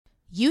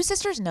You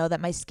sisters know that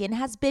my skin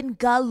has been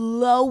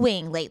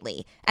glowing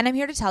lately, and I'm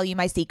here to tell you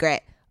my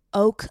secret.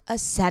 Oak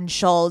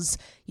Essentials.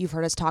 You've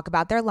heard us talk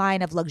about their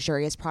line of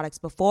luxurious products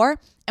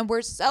before, and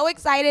we're so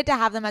excited to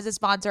have them as a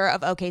sponsor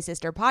of OK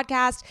Sister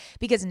Podcast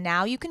because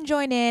now you can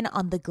join in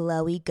on the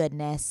glowy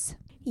goodness.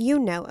 You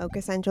know Oak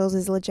Essentials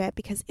is legit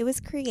because it was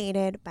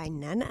created by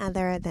none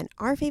other than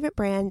our favorite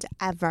brand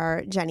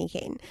ever, Jenni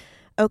Kayne.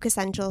 Oak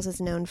Essentials is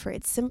known for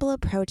its simple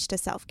approach to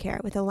self-care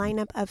with a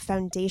lineup of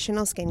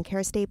foundational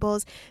skincare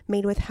staples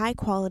made with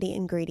high-quality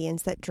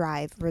ingredients that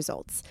drive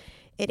results.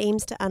 It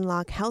aims to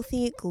unlock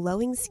healthy,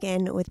 glowing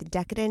skin with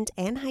decadent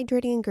and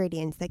hydrating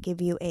ingredients that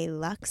give you a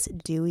luxe,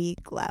 dewy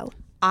glow.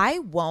 I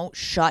won't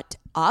shut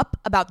up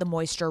about the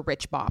Moisture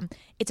Rich Balm.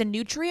 It's a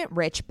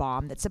nutrient-rich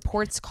balm that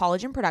supports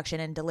collagen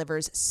production and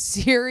delivers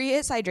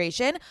serious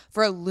hydration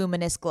for a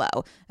luminous glow.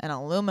 And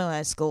a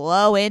luminous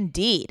glow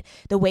indeed.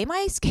 The way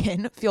my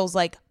skin feels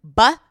like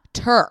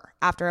butter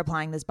after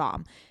applying this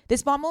balm.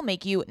 This balm will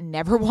make you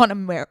never want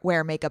to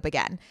wear makeup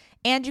again.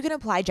 And you can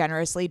apply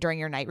generously during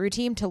your night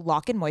routine to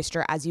lock in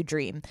moisture as you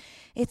dream.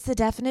 It's the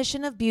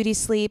definition of beauty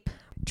sleep.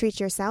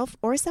 Treat yourself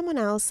or someone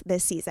else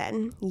this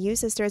season. You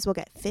sisters will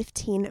get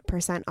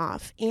 15%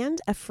 off and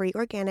a free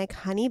organic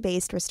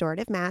honey-based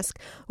restorative mask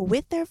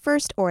with their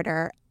first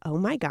order. Oh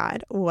my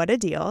God, what a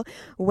deal.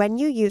 When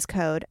you use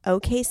code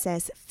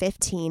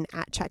OKSIS15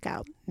 at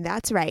checkout.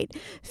 That's right,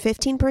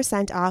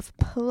 15% off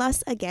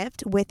plus a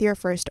gift with your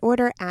first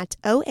order at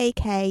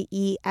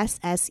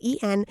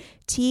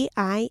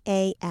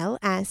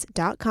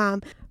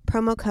OAKESSENTIALS.com.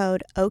 Promo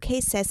code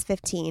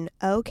OKSIS15,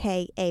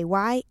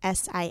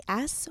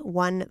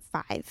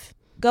 OKAYSIS15.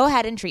 Go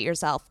ahead and treat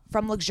yourself.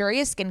 From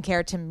luxurious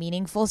skincare to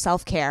meaningful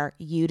self-care,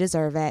 you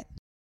deserve it.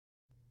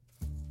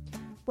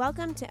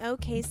 Welcome to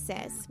OK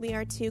Sis. We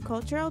are two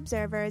cultural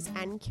observers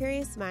and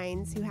curious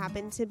minds who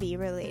happen to be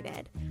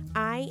related.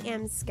 I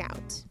am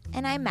Scout.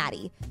 And I'm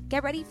Maddie.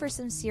 Get ready for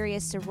some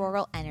serious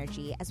sororal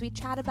energy as we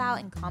chat about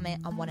and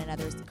comment on one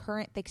another's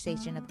current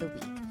fixation of the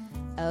week.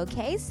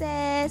 Okay,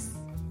 sis.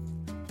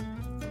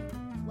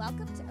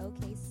 Welcome to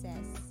OK Sis.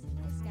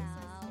 Hi,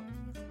 Scout. Hi,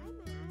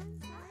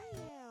 Mads. How are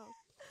you?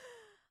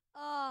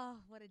 Oh,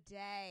 what a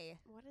day.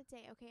 What a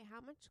day. Okay, how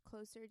much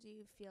closer do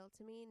you feel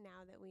to me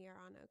now that we are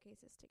on OK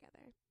Sis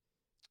together?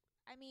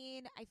 I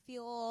mean, I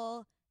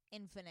feel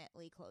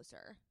infinitely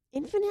closer.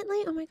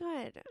 Infinitely? Oh my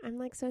God. I'm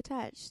like so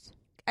touched.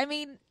 I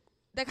mean,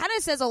 that kind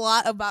of says a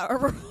lot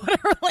about what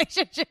our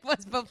relationship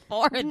was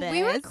before this.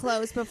 We were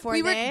close before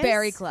we this. We were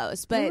very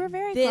close, but we were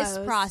very this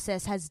close.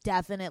 process has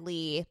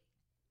definitely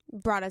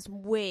brought us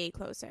way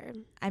closer.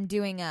 I'm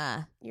doing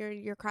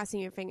You're crossing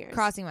your fingers.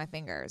 Crossing my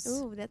fingers.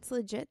 Ooh, that's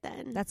legit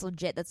then. That's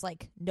legit. That's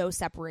like no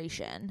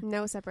separation.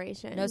 No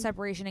separation. No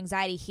separation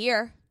anxiety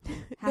here.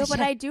 No, but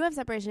I do have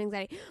separation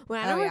anxiety.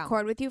 When I don't yeah.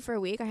 record with you for a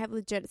week, I have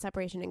legit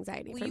separation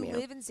anxiety from you. You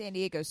live in San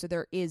Diego, so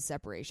there is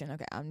separation.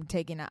 Okay, I'm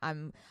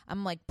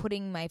like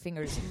putting my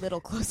fingers a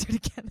little closer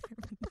together,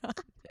 but not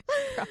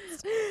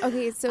crossed.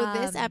 Okay, so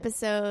this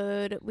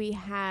episode we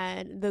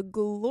had the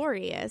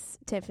glorious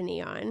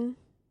Tiffany on.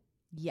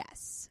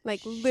 Yes. Like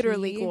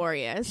literally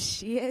glorious.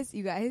 She is.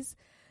 You guys,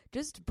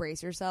 just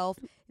brace yourself.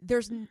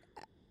 There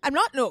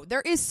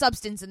is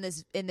substance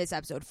in this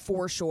episode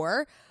for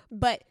sure,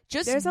 but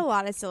there's a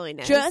lot of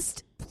silliness.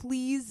 Just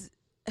please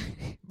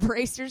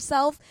brace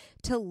yourself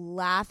to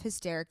laugh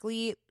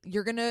hysterically.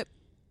 You're going to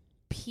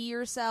pee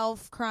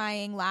yourself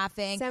crying,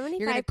 laughing.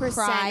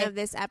 75% of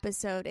this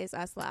episode is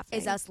us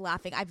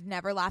laughing. I've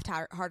never laughed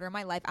harder in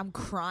my life. I'm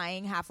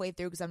crying halfway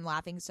through because I'm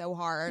laughing so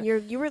hard.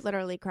 You were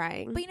literally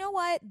crying. But you know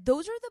what?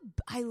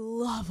 I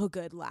love a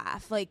good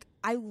laugh. Like,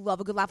 I love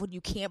a good laugh when you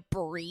can't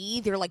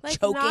breathe. You're like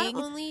choking. Not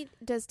only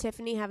does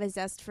Tiffany have a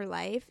zest for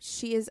life,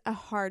 she is a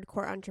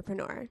hardcore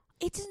entrepreneur.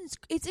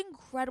 It's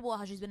incredible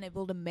how she's been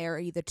able to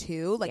marry the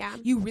two. Like, yeah.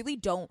 You really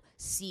don't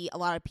see a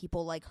lot of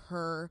people like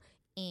her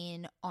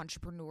in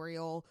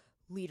entrepreneurial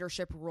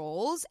leadership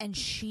roles, and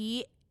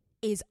she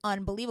is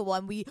unbelievable.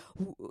 And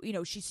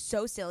she's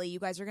so silly. You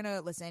guys are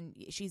gonna listen.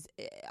 She's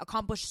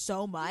accomplished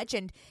so much,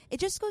 and it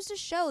just goes to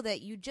show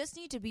that you just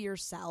need to be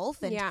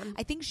yourself. And yeah.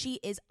 I think she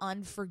is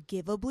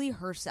unforgivably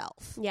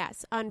herself.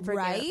 Yes,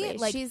 unforgivably. Right?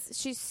 Like,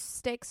 she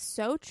sticks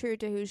so true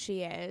to who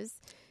she is.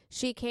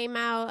 She came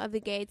out of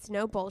the gates,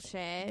 no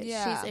bullshit.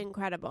 Yeah. She's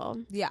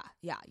incredible. Yeah.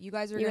 You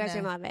guys are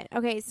gonna love it.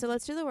 Okay, so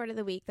let's do the word of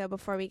the week, though,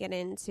 before we get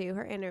into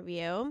her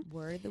interview.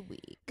 Word of the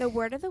week. The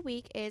word of the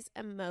week is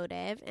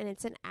emotive, and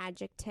it's an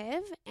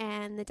adjective,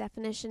 and the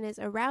definition is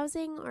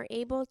arousing or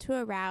able to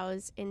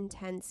arouse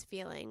intense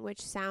feeling, which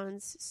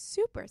sounds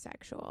super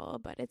sexual,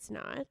 but it's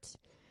not.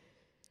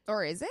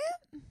 Or is it?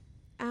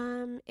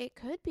 It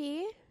could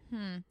be.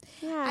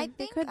 Yeah,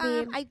 it could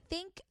be. I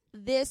think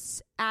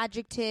this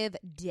adjective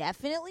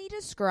definitely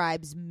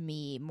describes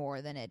me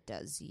more than it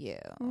does you.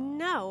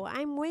 No,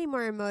 I'm way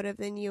more emotive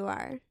than you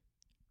are.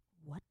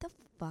 What the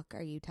fuck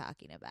are you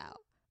talking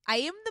about? I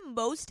am the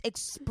most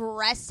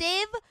expressive,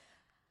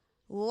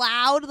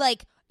 loud,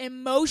 like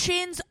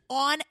emotions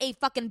on a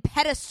fucking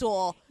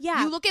pedestal.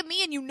 Yeah. You look at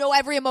me and you know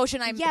every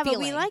emotion I'm feeling. But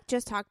we like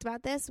just talked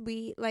about this.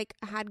 We like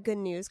had good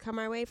news come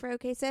our way for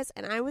OK Sis,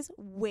 and I was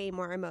way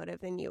more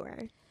emotive than you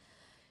were.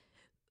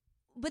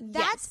 But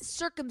that's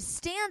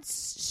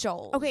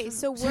circumstantial. Okay,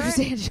 so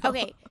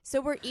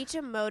we're each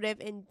emotive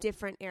in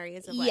different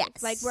areas of life.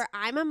 Yes. Like where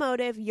I'm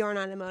emotive, you're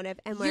not emotive,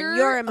 and when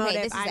you're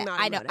emotive, I'm not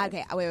emotive. I know.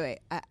 Okay,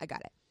 wait. I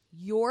got it.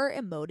 You're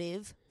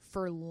emotive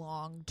for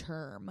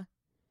long-term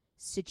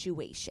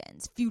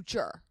situations,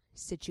 future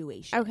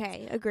situations.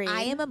 Okay, agreed.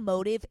 I am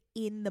emotive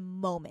in the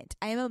moment.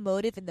 I am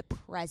emotive in the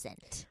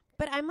present.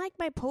 But I'm like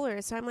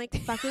bipolar, so I'm like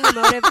fucking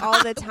emotive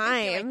all the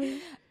time.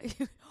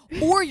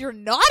 Or you're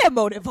not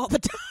emotive all the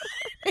time.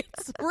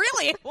 It's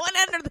really one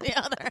end or the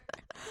other.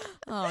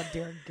 Oh,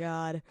 dear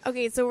God.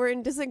 Okay, so we're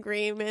in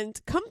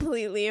disagreement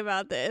completely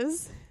about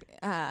this.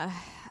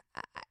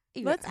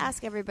 Let's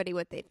ask everybody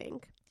what they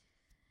think.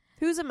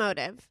 Who's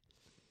emotive?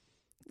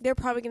 They're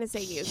probably going to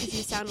say you because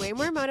you sound way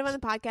more emotive on the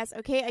podcast.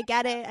 Okay, I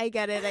get it. I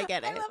love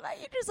how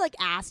you just like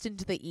asked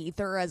into the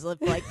ether as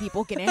if like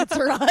people can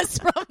answer us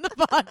from the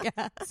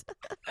podcast.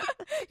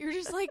 You're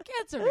just like,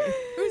 answer me.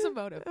 Who's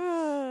emotive?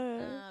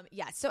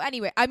 Yeah. So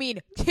anyway, I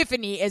mean,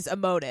 Tiffany is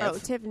emotive. Oh,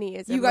 Tiffany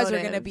is. You guys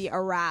are going to be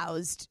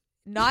aroused.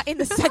 Not in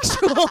the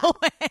sexual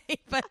way,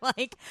 but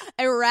like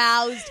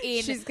aroused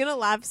in. She's gonna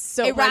laugh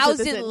so much at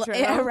this intro.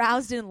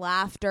 Aroused in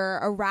laughter,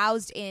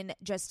 aroused in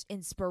just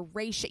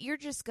inspiration. You're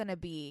just gonna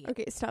be.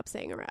 Okay, stop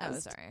saying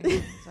aroused. Oh,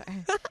 sorry.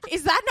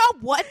 Is that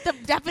not what the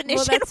definition?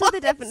 Well, that's what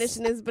the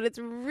definition is, but it's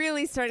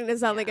really starting to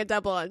sound like a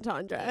double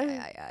entendre.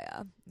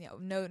 Yeah.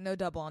 No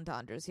double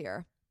entendres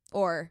here,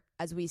 or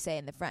as we say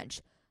in the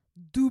French,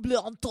 double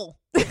entendre.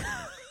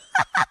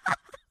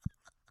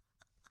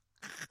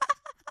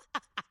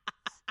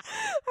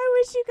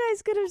 I wish you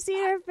guys could have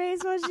seen her face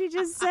while she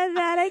just said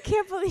that. I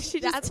can't believe she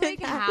just did like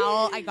that.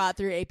 how I got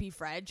through AP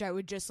French. I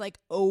would just like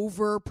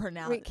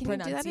overpronounce. Wait, can you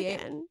do that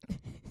again?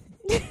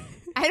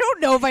 I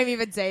don't know if I'm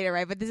even saying it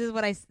right, but this is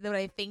what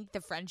I think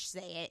the French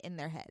say it in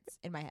their heads.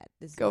 In my head,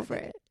 this is go for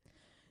it.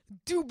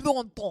 Double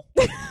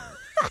entendre.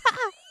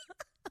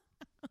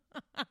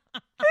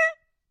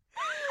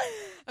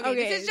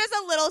 Okay, this is just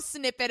a little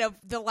snippet of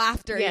the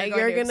laughter. Yeah,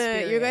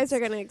 you guys are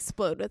gonna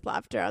explode with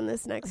laughter on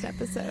this next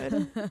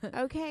episode.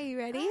 Okay, you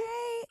ready?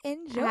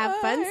 Enjoy. Have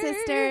fun,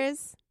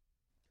 sisters.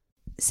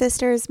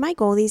 Sisters, my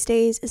goal these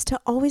days is to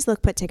always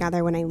look put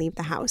together when I leave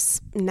the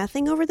house.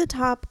 Nothing over the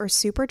top or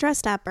super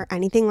dressed up or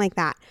anything like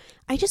that.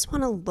 I just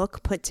want to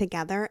look put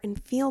together and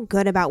feel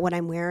good about what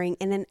I'm wearing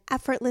in an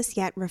effortless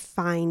yet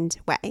refined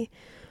way.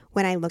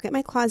 When I look at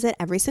my closet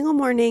every single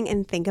morning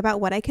and think about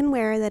what I can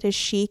wear that is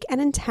chic and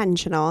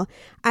intentional,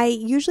 I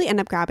usually end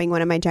up grabbing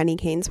one of my Jenni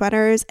Kayne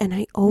sweaters, and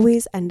I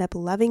always end up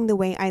loving the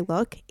way I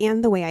look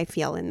and the way I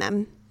feel in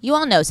them. You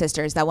all know,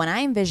 sisters, that when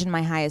I envision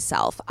my highest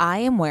self, I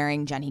am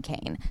wearing Jenni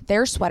Kayne.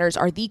 Their sweaters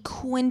are the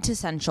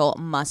quintessential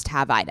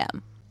must-have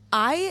item.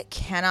 I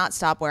cannot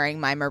stop wearing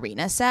my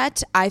Marina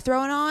set. I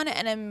throw it on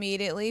and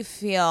immediately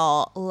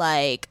feel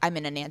like I'm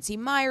in a Nancy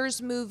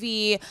Meyers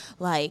movie,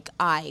 like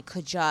I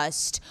could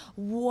just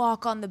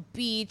walk on the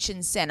beach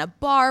in Santa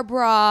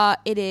Barbara.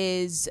 It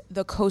is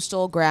the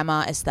coastal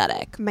grandma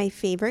aesthetic. My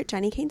favorite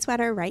Jenni Kayne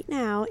sweater right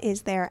now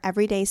is their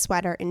everyday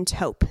sweater in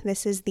taupe.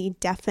 This is the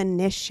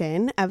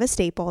definition of a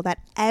staple that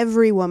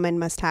every woman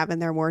must have in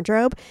their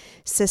wardrobe.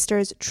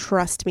 Sisters,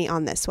 trust me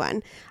on this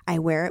one. I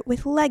wear it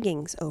with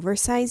leggings,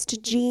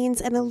 oversized jeans,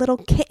 and a little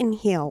kitten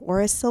heel or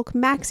a silk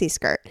maxi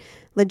skirt.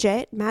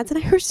 Legit, Mads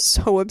and I are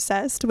so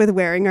obsessed with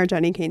wearing our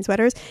Jenni Kayne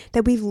sweaters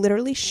that we've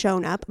literally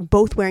shown up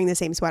both wearing the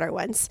same sweater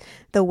once.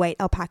 The white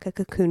alpaca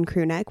cocoon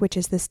crew neck, which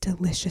is this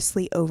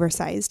deliciously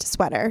oversized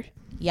sweater.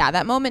 Yeah,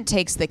 that moment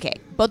takes the cake.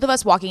 Both of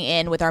us walking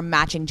in with our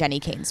matching Jenni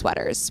Kayne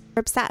sweaters. We're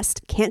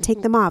obsessed. Can't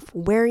take them off.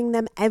 Wearing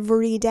them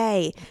every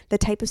day. The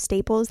type of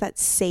staples that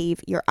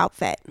save your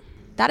outfit.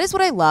 That is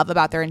what I love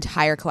about their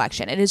entire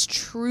collection. It is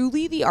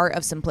truly the art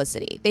of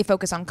simplicity. They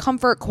focus on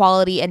comfort,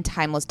 quality, and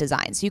timeless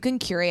designs. You can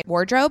curate a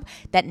wardrobe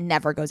that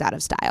never goes out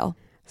of style.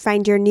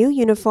 Find your new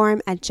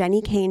uniform at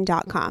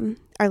jennikayne.com.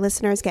 Our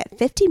listeners get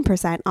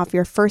 15% off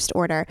your first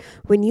order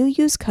when you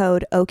use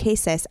code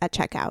OKSIS at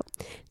checkout.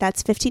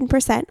 That's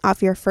 15%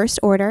 off your first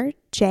order,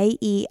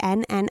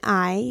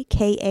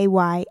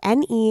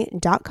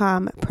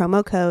 JENNIKAYNE.com,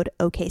 promo code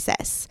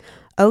OKSIS.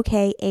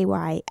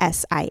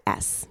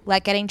 OKAYSIS.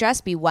 Let getting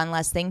dressed be one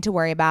less thing to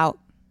worry about.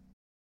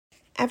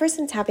 Ever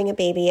since having a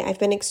baby, I've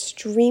been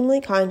extremely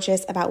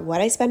conscious about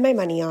what I spend my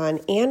money on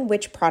and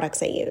which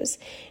products I use.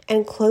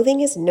 And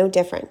clothing is no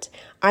different.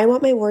 I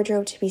want my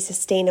wardrobe to be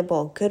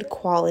sustainable, good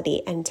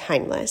quality, and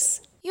timeless.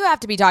 You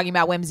have to be talking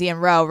about Whimsy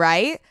and Row,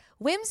 right?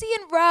 Whimsy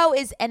and Row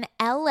is an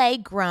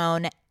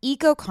LA-grown,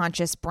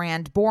 eco-conscious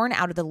brand born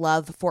out of the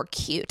love for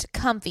cute,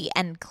 comfy,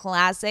 and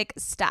classic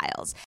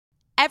styles.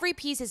 Every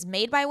piece is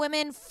made by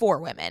women for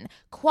women.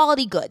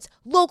 Quality goods,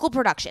 local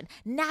production,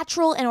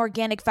 natural and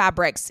organic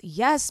fabrics.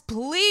 Yes,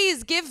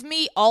 please give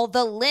me all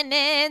the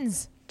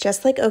linens.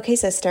 Just like OK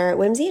Sister,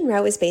 Whimsy and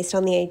Row is based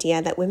on the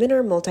idea that women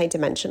are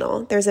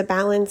multidimensional. There's a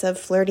balance of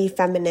flirty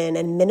feminine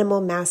and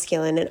minimal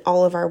masculine in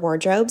all of our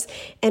wardrobes,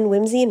 and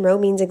Whimsy and Row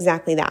means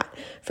exactly that.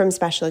 From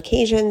special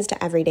occasions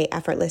to everyday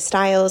effortless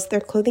styles, their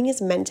clothing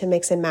is meant to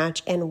mix and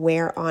match and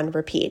wear on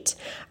repeat.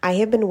 I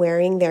have been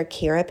wearing their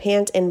Kira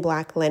pant in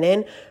black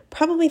linen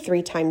probably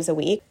 3 times a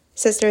week.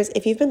 Sisters,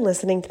 if you've been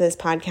listening to this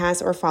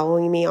podcast or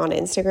following me on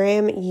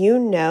Instagram, you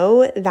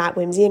know that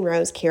Whimsy and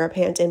Row's Kira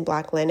pant in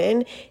black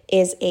linen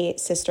is a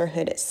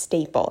sisterhood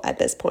staple at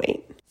this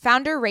point.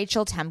 Founder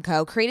Rachel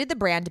Temko created the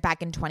brand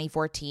back in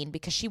 2014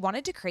 because she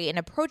wanted to create an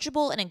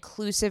approachable and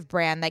inclusive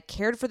brand that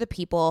cared for the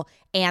people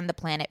and the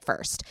planet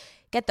first.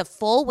 Get the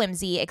full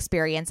Whimsy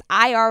experience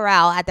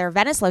IRL at their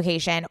Venice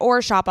location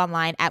or shop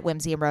online at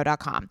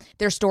whimsyandrow.com.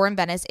 Their store in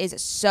Venice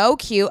is so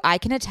cute, I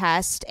can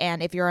attest,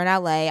 and if you're in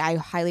LA, I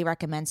highly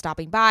recommend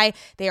stopping by.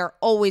 They are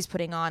always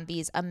putting on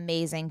these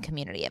amazing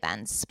community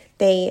events.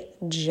 They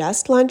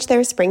just launched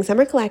their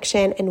spring-summer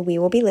collection, and we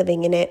will be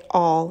living in it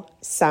all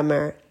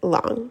summer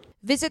long.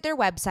 Visit their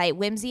website,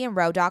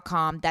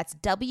 whimsyandrow.com. That's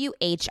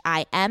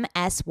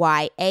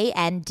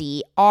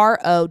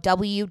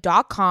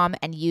WHIMSYANDROW.com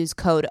and use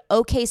code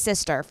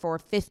OKSister for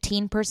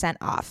 15%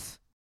 off.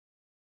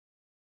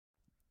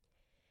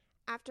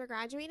 After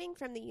graduating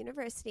from the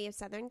University of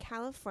Southern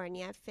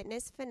California,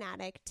 fitness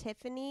fanatic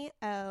Tiffany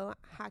O.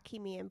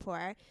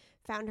 Hakimianpour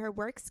found her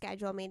work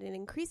schedule made it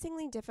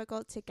increasingly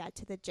difficult to get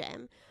to the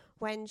gym.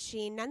 When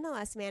she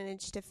nonetheless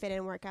managed to fit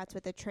in workouts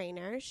with a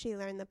trainer, she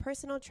learned the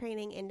personal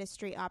training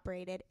industry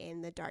operated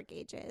in the dark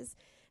ages.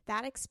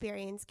 That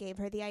experience gave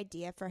her the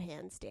idea for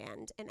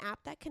Handstand, an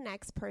app that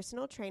connects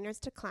personal trainers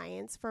to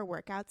clients for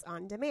workouts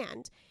on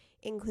demand,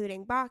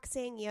 including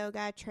boxing,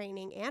 yoga,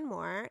 training, and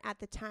more at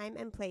the time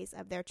and place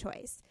of their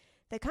choice.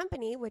 The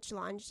company, which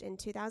launched in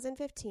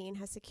 2015,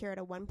 has secured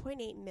a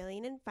 $1.8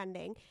 million in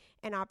funding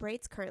and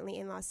operates currently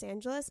in Los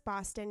Angeles,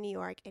 Boston, New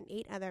York, and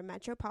 8 other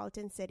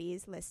metropolitan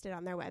cities listed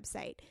on their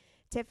website.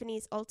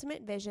 Tiffany's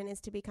ultimate vision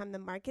is to become the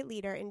market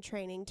leader in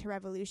training to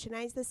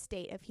revolutionize the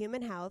state of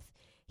human health,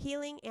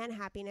 healing, and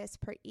happiness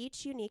for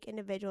each unique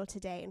individual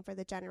today and for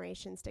the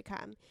generations to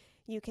come.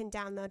 You can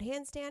download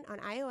Handstand on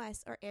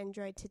iOS or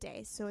Android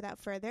today. So without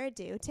further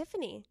ado,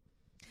 Tiffany.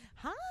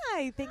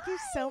 Hi, thank you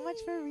so much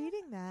for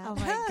reading that. Oh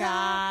my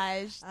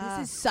gosh. This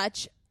is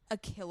such a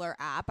killer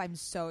app. I'm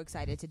so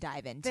excited to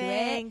dive into it.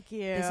 Thank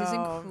you. This is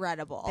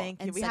incredible.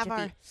 Thank you. And We such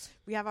have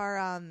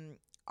a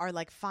our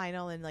like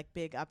final and like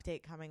big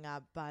update coming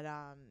up, but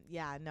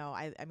yeah, no,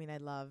 I mean I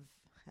love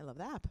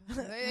the app.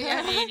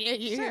 I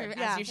mean, Sure,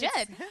 as you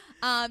should.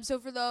 So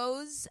for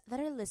those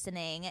that are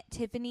listening,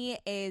 Tiffany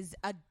is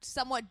a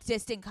somewhat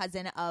distant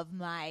cousin of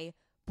my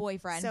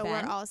boyfriend, So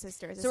Ben. we're all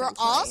sisters. So we're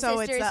all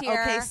So it's sisters the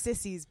here. OK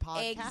Sissies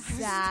podcast.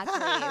 Exactly.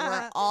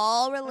 We're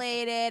all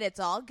related. It's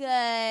all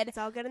good. It's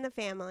all good in the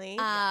family.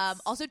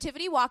 Also,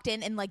 Tiffany walked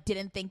in and like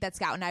didn't think that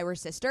Scout and I were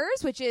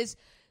sisters, which is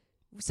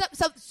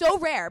so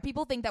rare.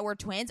 People think that we're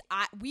twins.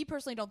 We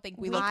personally don't think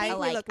we look alike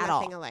we look at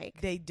nothing all. alike.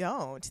 They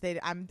don't.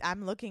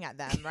 I'm looking at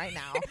them right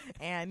now,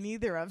 and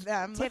neither of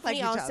them look like Tiffany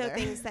each also other.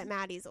 thinks that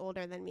Maddie's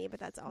older than me, but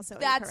that's also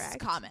That's incorrect.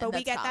 common. But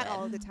we That's get that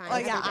common. all the time. Oh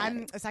yeah, every day.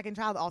 I'm a second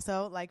child,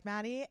 also like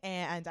Maddie,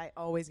 and I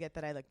always get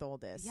that I look the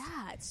oldest. Yeah,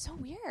 it's so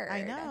weird.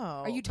 I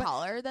know. Are you But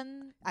taller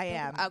than? I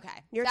am. Okay,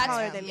 You're That's-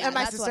 taller than me. yeah, And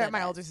my that's what sister, it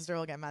my is. older sister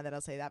will get mad that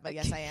I'll say that, but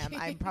yes, I am.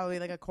 I'm probably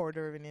like a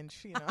quarter of an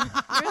inch, you know.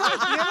 You're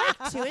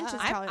like 2 inches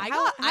taller.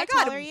 How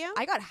tall are you?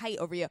 I got height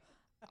over you.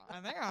 I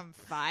think I'm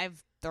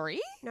 5'3".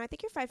 No, I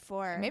think you're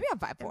 5'4". Maybe I'm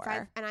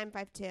 5'4". And I'm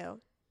 5'2".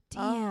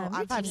 Damn,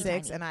 I'm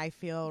 5'6", and I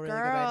feel really good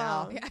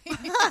right Girl.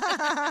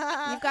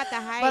 now. You've got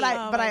the height. But Oh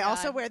I my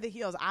also God. wear the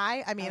heels.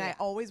 I mean, Oh, yeah. I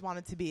always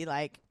wanted to be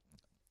like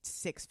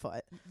 6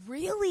 foot.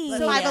 Really? So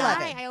So yeah.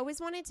 did 5'11". I always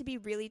wanted to be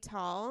really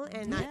tall,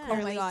 and that Yeah. Oh my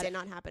clearly God. did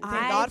not happen.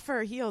 Thank God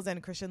for heels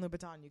and Christian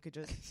Louboutin. You could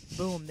just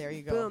boom, there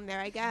you go. Boom, there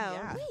I go.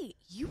 Yeah. Wait,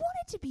 you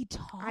wanted to be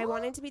tall? I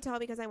wanted to be tall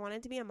because I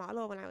wanted to be a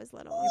model when I was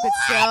little.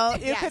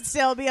 You could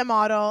still be a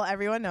model.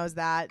 Everyone knows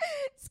that.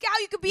 Scout,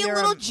 you could be You're a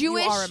little a- you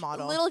Jewish, are a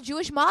model. little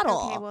Jewish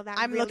model. Okay, well that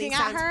I'm really looking at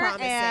sounds her,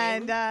 promising.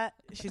 and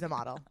she's a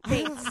model.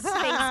 Thanks,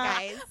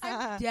 guys.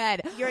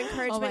 Dead. Your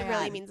encouragement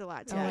really God. means a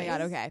lot to Oh me. my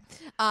God. Okay.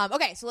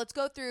 Okay. So let's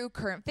go through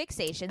current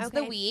fixations of the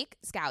Okay. week.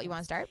 Scout, you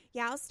want to start?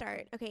 Yeah, I'll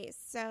start. Okay,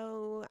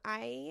 so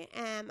I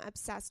am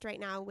obsessed right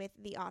now with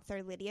the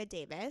author Lydia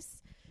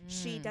Davis.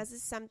 She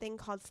does something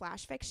called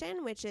flash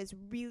fiction, which is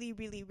really,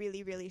 really,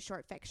 really, really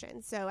short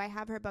fiction. So I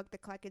have her book,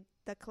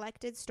 The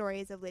Collected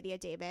Stories of Lydia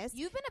Davis.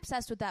 You've been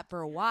obsessed with that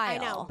for a while. I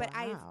know, but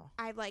Wow.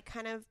 I've like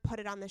kind of put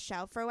it on the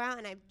shelf for a while,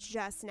 and I've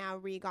just now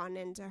re-gone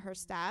into her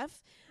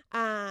stuff.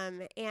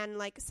 And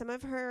like some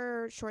of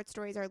her short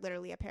stories are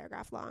literally a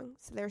paragraph long,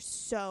 so they're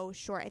so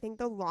short. I think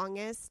the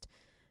longest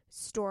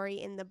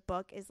story in the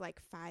book is like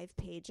 5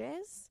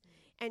 pages,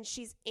 and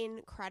she's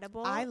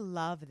incredible. I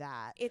love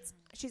that.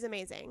 She's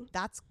amazing.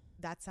 That's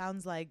that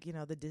sounds like,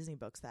 the Disney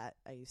books that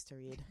I used to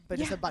read, but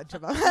just a bunch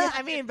of them.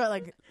 I mean, but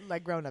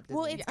like grown up Disney.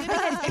 Well, it's good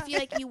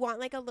because if you want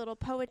like a little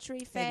poetry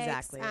fix.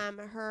 Exactly.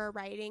 Her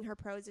writing, her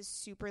prose is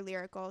super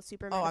lyrical,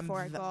 super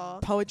metaphorical.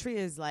 Poetry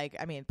is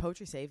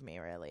poetry saved me,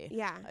 really.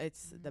 Yeah.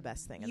 It's the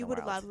best thing in You the would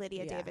world. love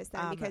Lydia Davis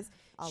then because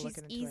she's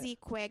easy,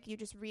 quick. You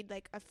just read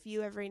like a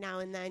few every now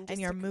and then. And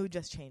your mood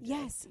just changes.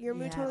 Yes, your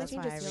mood totally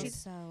changes. She's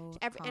so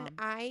and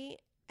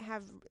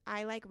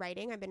I like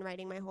writing. I've been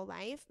writing my whole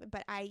life,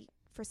 but I,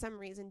 for some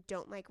reason,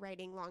 don't like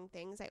writing long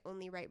things. I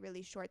only write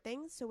really short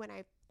things. So when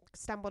I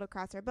stumbled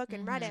across her book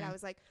and read it, I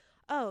was like,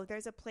 oh,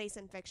 there's a place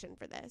in fiction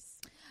for this.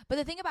 But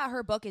the thing about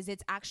her book is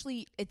it's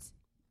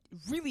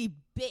really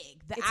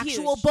big, the It's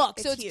actual huge. book.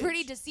 It's So it's huge.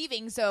 pretty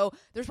deceiving. So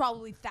there's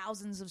probably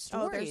thousands of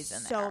stories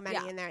there's in there. so many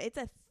Yeah. in there. It's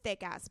a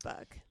thick ass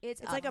book.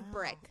 It's like a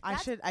brick. I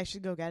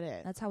should go get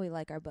it. That's how we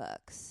like our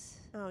books.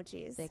 Oh,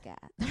 geez. Thick ass.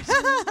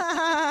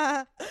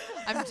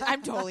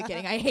 I'm totally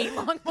kidding. I hate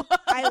long books.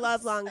 I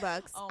love long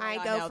books. Oh my I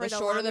God, go no, for the the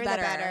shorter longer the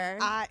better.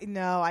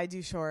 I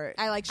do short.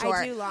 I like short.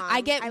 I do long.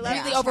 I get love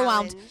really the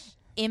overwhelmed. challenge.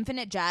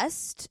 Infinite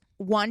Jest,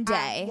 one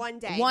day. One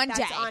day. One That's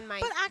day. on my.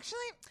 But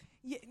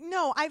actually,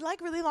 no, I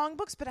like really long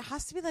books, but it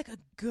has to be like a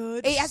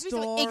good It has to be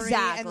story something-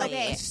 exactly. and like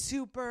Okay. a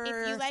super.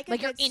 If you like a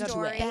Like you're good into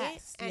story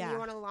it. and Yeah. you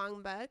want a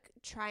long book,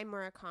 try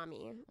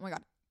Murakami. Oh my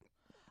God.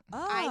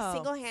 I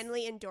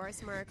single-handedly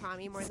endorse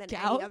Murakami more than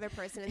Scout? any other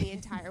person in the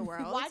entire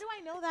world. Why do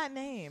I know that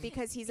name?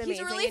 Because he's He's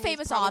amazing. a really and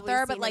famous you've probably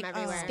author, but seen like him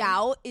everywhere.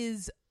 Scout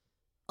is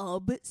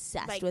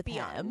obsessed Like, with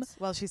beyond. him.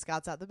 Well, she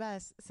scouts out the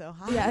best. So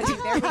hi. Yeah,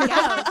 There we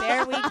go.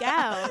 There we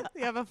go.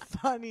 You have a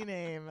funny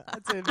name.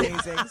 That's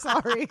amazing.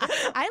 Sorry.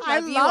 I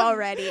love you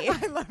already.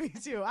 I love you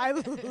too. I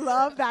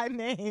love that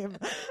name.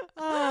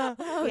 Yeah,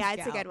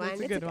 it's a Scout. good one.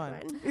 It's a good one.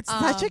 It's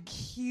Um, such a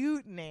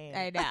cute name.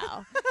 I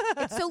know.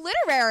 It's so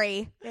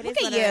literary. It Look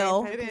is at literary.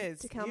 you. It is.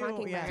 To Kill a You-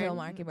 Mockingbird. yeah. Kill a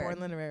Mockingbird. Born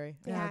literary.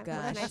 Yeah, Oh,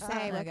 gosh. what can I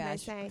say? Oh, What can I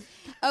gosh. say?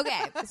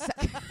 Okay. So,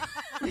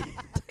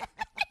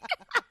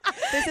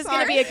 This is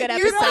going to be a good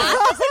Your episode.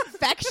 laugh is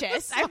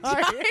infectious. I'm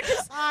Sorry. trying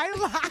to I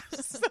laugh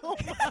so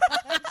much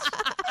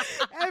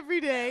every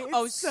day.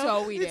 It's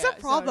so we It's do. a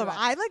problem. So do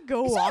I like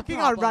go It's not a walking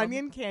on problem.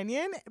 Runyon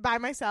Canyon by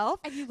myself,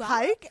 And you laugh?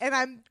 hike, and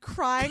I'm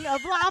crying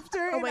of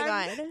laughter. Oh and my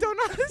I God. don't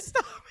know how to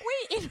stop.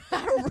 Wait,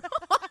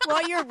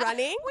 While you're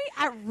running?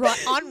 on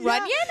Runyon?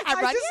 At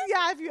I Runyon?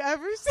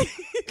 just,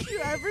 if you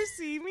ever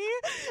see me,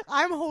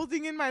 I'm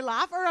holding in my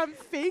laugh, or I'm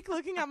fake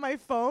looking at my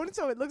phone,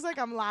 so it looks like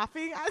I'm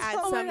laughing at At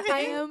something. something. I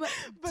am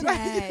but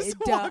I just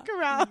dead. walk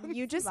around.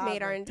 You just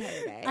made our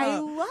entire day. I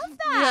Oh. love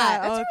that.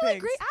 Yeah, That's a really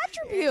thanks. great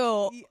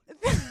attribute.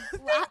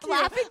 Thank you.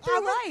 Laughing through I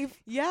like-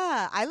 life.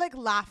 Yeah, I like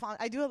laugh on.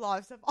 I do a lot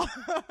of stuff.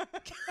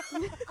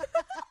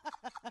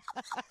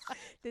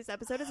 This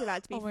episode is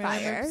about to be Oh my God,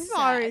 fire. I'm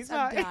Sorry, obsessed.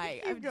 sorry. I'm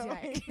dying. I'm Keep going.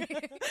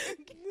 dying.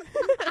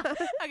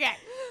 Okay,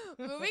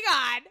 moving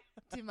on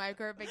to my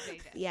current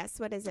fixation. Yes,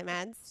 what is it,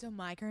 Mads? So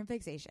my current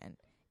fixation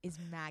is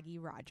Maggie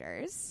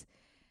Rogers.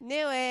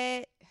 Knew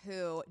it.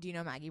 Who do you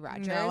know? Maggie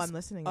Rogers. No, I'm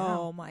listening.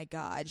 Oh my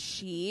God,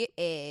 she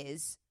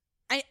is.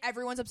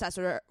 Everyone's obsessed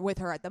with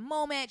her at the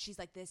moment. She's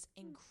like this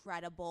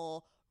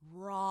incredible,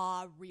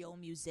 raw, real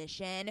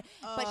musician,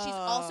 but she's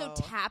also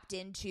tapped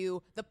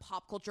into the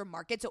pop culture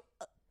market. So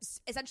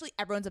essentially,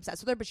 everyone's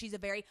obsessed with her. But she's a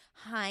very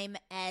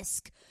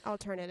Haim-esque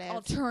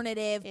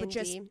Alternative. but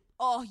just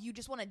Indie. you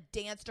just want to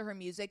dance to her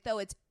music. Though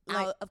it's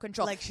Like- out of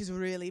control. Like she's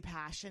really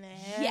passionate.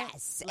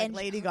 Yes, like and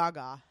Lady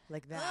Gaga,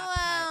 like that.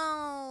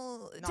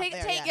 well, Not take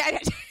there take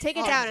yet. Take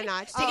it Oh. down a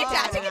notch. Take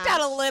it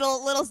down a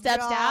little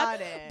steps Got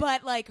down. it.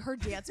 But like her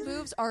dance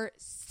moves are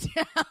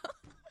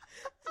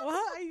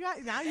What? You guys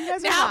are Now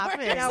laughing.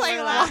 we're just, Now like,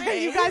 we're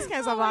laughing. You guys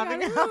can't stop Oh my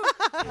laughing.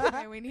 God.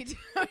 Okay, we need to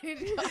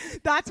go.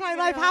 That's my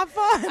life. Have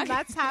fun.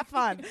 That's have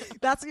fun.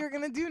 That's what you're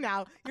gonna do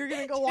now. You're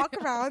gonna go walk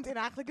around and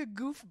act like a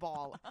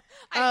goofball.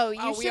 Oh,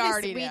 you we should.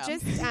 already We know.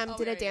 just Oh, did we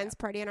a already dance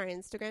party on our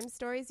Instagram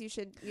stories. You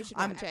should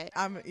I'm, watch it.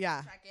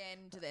 yeah. Check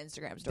into the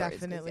Instagram stories. 'cause,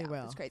 Definitely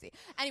will. It's crazy.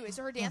 Anyway,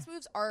 so her dance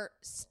moves are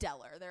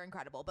stellar. They're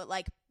incredible. But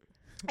like,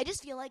 I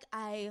just feel like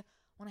I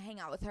want to hang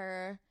out with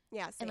her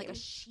Yeah, in like a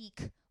same.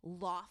 chic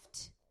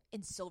loft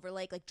in Silver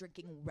Lake, like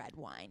drinking red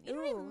wine. You know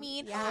what I Ooh,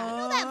 mean? yeah. You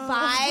know that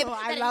vibe? Oh,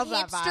 I that love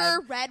that hipster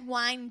vibe. red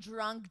wine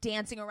drunk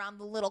dancing around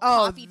the little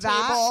Oh, coffee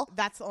table.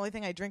 That's the only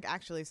thing I drink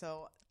actually.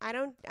 So I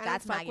don't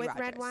That's fuck Maggie with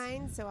red Rogers.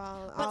 wine, so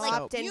I'll But like,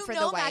 opt in you for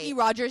know the white. Maggie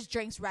Rogers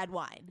drinks red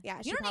wine. Yeah,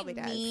 you she know probably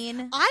what I does. mean?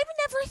 I've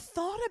never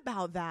thought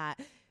about that.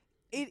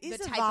 It is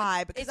The a type of-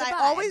 vibe because it's a I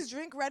vibe. always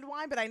drink red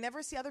wine, but I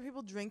never see other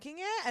people drinking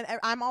it, and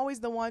I'm always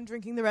the one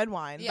drinking the red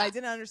wine. Yeah. But I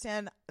didn't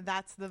understand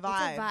that's the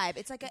vibe. It's a vibe.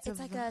 It's like It's a a it's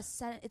like vi-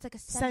 a it's like a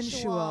sensual.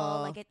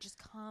 Sensual. Like it just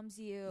calms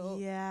you. You know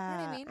Yeah.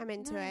 what I mean? I'm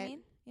into you know What I it.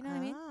 mean? You know what I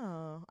mean?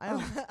 Oh,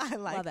 Oh, I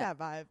like love it. that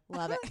vibe.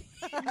 Love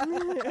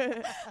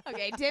it.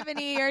 Okay,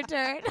 Tiffany, your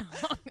turn.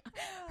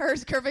 Her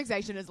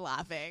fixation is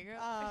laughing.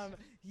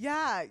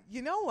 Yeah,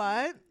 you know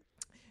what?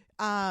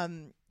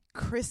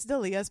 Chris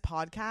D'Elia's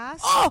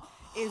podcast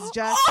is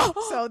just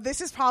so.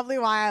 This is probably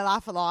why I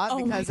laugh a lot Oh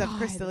my because of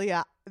Chris God.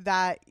 D'Elia.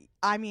 That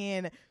I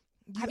mean,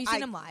 Have you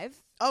seen him live?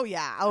 Oh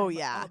yeah, oh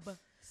yeah.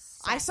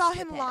 I saw with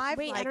him live.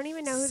 Wait, I like don't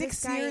even know who this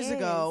 6 guy years is.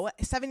 ago,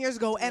 7 years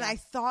ago, and Yeah. I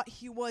thought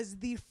he was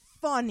the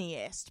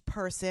funniest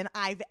person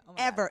I've my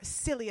ever,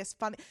 silliest,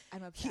 funny.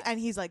 I'm obsessed. And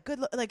he's like good,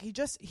 like he's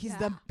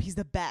Yeah.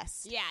 the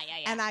best. yeah.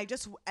 And I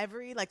just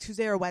every like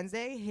Tuesday or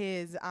Wednesday,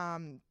 his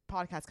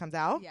podcast comes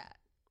out. yeah.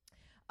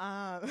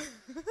 Um,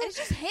 And it's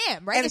just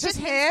him, right? and it's just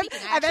him.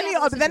 speaking. I And then actually he,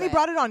 have to but then he listen to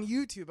brought it on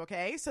YouTube.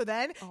 Okay, so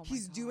then Oh my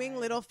he's doing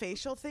God. little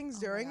facial things Oh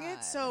my during God.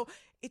 it. So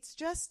it's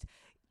just.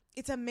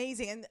 It's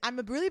amazing, and I'm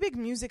a really big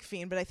music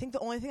fiend, but I think the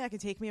only thing that can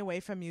take me away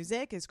from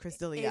music is Chris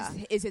D'Elia.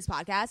 Is his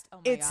podcast? Oh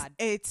my It's god.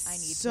 it's I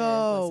need to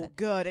so listen.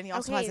 good, and he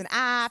also has Okay. an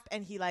app,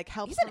 and he like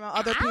helps He's an promote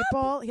other app?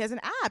 people. He has an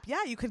app,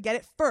 yeah. You could get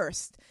it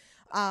first,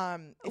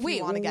 if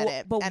you want to get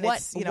it. But and what?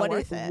 it's, What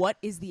worth is, it. what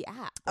is the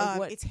app? Like,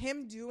 what? It's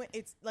him doing.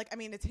 It's like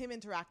it's him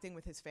interacting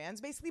with his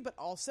fans basically, but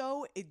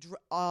also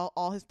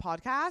all his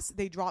podcasts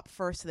they drop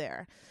first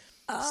there.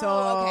 Oh, so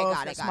okay, if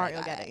got you're it. smart, got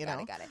you'll it. get it. You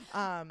know.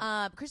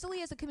 Got it. Chris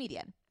D'Elia is a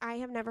comedian. I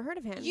have never heard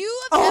of him.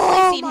 You have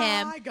definitely seen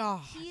my him.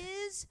 god. He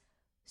is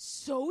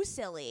so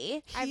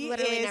silly. I've He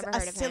literally is never a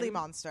heard of silly him.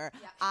 monster.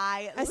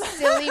 Yeah. A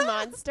silly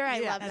monster. I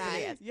Yeah, love that's what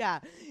he that. is. Yeah.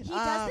 He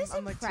does this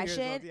I'm like 2 years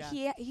impression. old,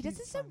 yeah. He does He's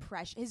this fun.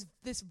 impression.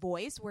 This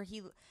voice where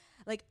he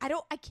like I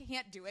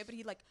can't do it, but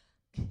he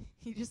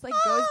just like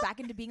goes back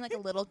into being like a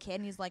little kid,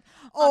 and he's like,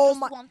 Oh I just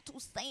my- want to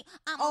say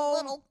I'm Oh. a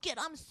little kid.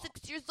 I'm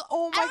 6 years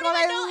old. Oh my don't god,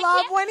 even know. I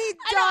love can't- when he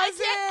I know, I does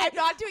can't- it. I'm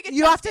not doing it.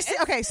 You have to justice.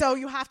 see. Okay, so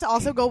you have to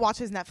also go watch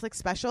his Netflix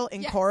special,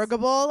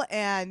 Incorrigible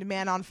and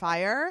Man on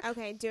Fire.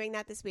 Okay, doing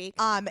that this week.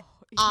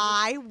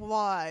 I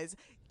was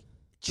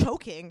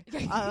choking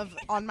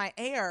on my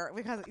air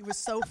because it was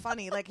so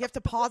funny. Like you have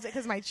to pause it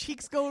because my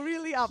cheeks go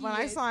really up when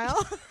I is. smile,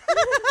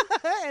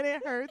 and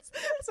it hurts.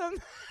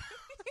 Sometimes.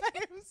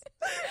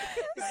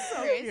 So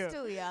Chris cute.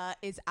 D'Elia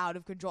is out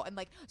of control, and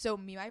like so,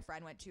 me and my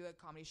friend went to a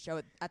comedy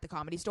show at the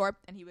Comedy Store,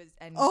 and he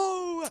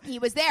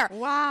was there.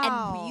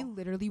 Wow! And we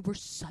literally were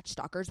such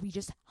stalkers. We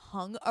just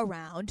hung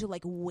around to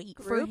like wait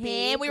for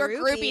Groupie, him. We were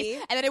groupie. groupies,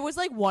 and then it was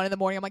like 1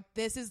 a.m. I'm like,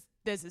 this is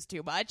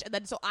too much. And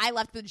then so I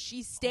left, and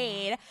she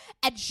stayed,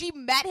 and she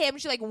met him.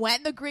 She like went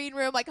in the green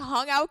room, like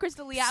hung out with Chris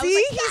D'Elia. I was See,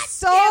 like, he's God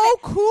so damn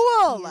it.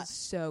 cool. He is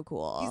so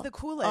cool. He's the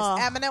coolest. Ugh.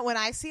 I'm gonna when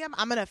I see him,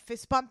 I'm gonna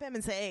fist bump him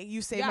and say, "Hey,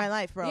 you saved Yeah. my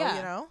life, bro." Yeah.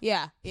 You know?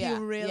 Yeah, He yeah.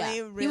 really, yeah.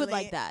 He would really-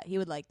 like that. He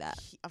would like that.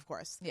 Of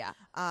course. Yeah.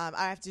 I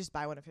have to just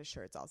buy one of his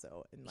shirts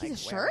also and like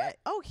He's a wear shirt? it.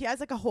 Oh, he has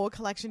like a whole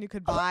collection. You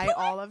could buy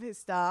all of his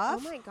Oh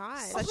stuff. my god.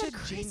 Such Oh, a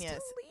Chris genius.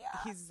 D'Elia.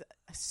 He's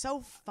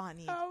so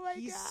funny. Oh my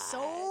He's God.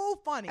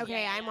 so funny.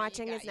 Okay, Yeah, I'm yeah,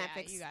 watching you his got-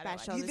 Netflix you gotta watch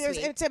special it. this There's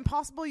week. it's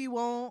impossible you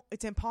won't.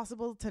 It's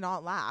impossible to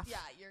not laugh. Yeah,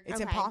 you're It's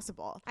Okay.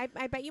 impossible. I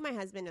bet you my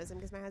husband knows him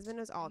because my husband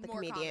knows all the more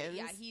comedians. comedy.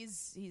 Yeah,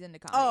 he's into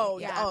comedy. Oh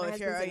Yeah, yeah. Oh, my if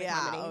you're husband's into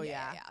comedy. oh Yeah,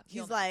 yeah. yeah.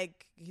 He'll He's know.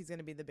 like he's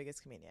gonna be the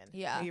biggest comedian.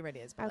 Yeah. He already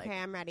is. But Okay, like,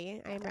 I'm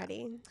ready. I'm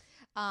ready.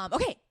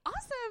 Okay,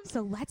 awesome.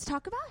 So let's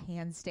talk about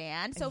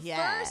handstand. So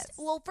Yes.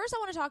 first I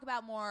want to talk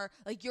about more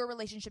like your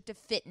relationship to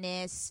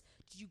fitness.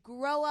 Did you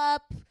grow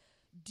up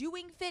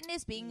doing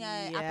fitness, being a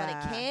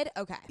athletic kid?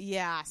 Okay.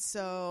 Yeah,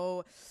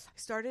 so I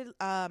started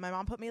my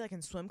mom put me like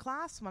in swim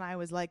class when I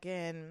was like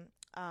in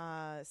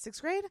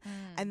 6th grade,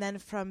 and then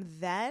from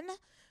then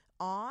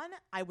on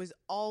I was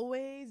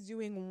always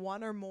doing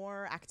one or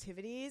more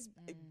activities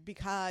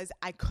because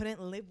I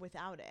couldn't live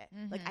without it.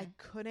 Like I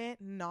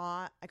couldn't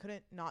not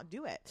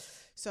do it.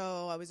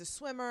 So I was a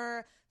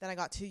swimmer, then I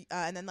got to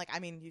and then like I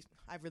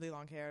have really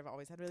long hair. I've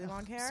always had really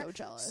long hair. so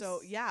jealous.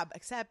 So yeah,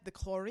 except the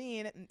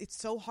chlorine, it's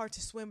so hard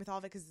to swim with all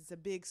of it because it's a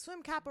big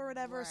swim cap or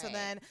whatever. So Right.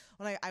 then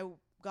when I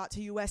got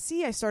to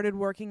USC, I started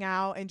working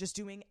out and just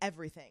doing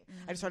everything.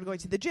 I just started going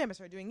to the gym. I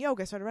started doing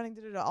yoga. I started running,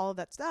 all of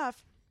that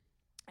stuff.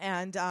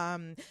 And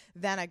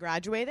then I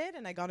graduated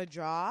and I got a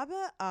job.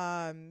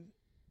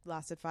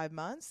 Lasted 5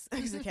 months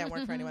because I can't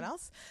work for anyone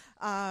else.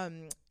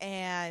 And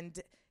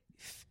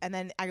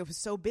then I was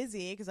so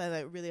busy because I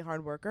was a really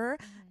hard worker,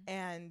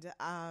 and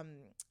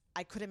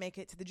I couldn't make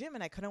it to the gym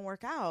and I couldn't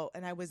work out,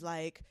 and I was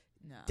like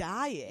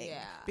dying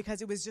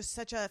because it was just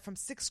from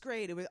 6th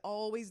grade it was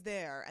always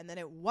there, and then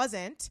it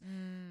wasn't.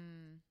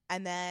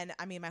 And then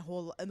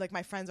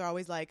my friends are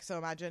always like, so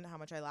imagine how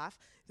much I laugh.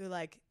 They're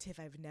like, Tiff,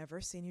 I've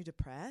never seen you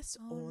depressed,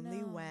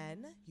 only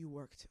when you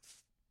worked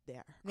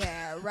there.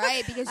 Yeah,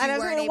 right. Because you And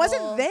weren't it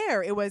wasn't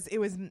there. It was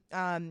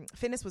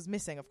fitness was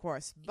missing, of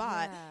course,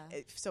 but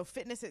so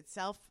fitness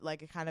itself,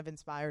 like, it kind of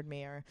inspired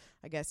me. Or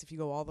I guess if you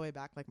go all the way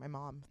back, like my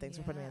mom, thanks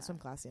for putting me in swim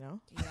class, you know.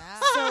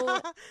 Yeah.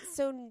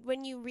 So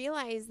when you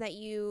realized that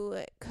you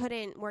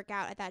couldn't work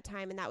out at that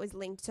time and that was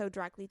linked so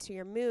directly to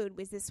your mood,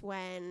 was this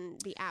when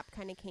the app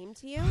kind of came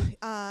to you?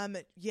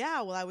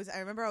 Yeah, well, I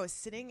remember I was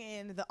sitting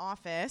in the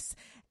office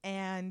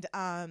and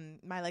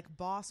my like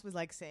boss was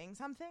like saying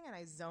something and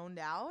I zoned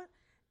out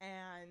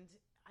and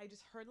I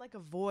just heard like a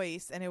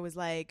voice and it was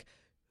like,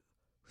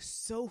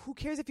 so who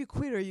cares if you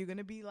quit? Are you going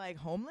to be like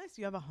homeless?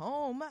 You have a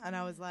home. And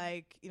I was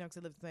like, because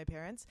I lived with my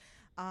parents.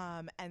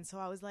 And so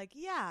I was like,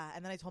 yeah.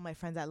 And then I told my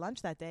friends at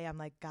lunch that day, I'm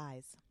like,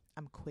 guys,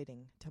 I'm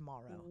quitting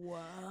tomorrow. Whoa.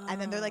 And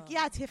then they're like,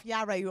 yeah, Tiff,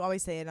 yeah, right. You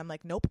always say it. And I'm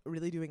like, nope,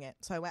 really doing it.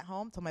 So I went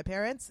home, told my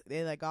parents.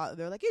 They're like, you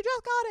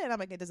just got it. And I'm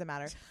like, it doesn't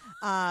matter.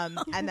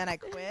 And then I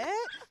quit.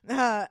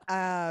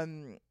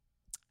 And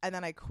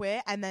then I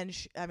quit. And then,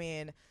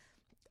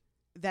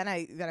 then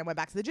I went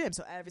back to the gym.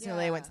 So every single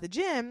day I went to the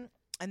gym.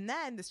 And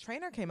then this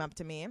trainer came up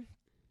to me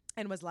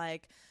and was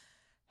like,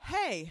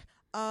 hey,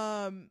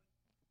 do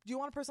you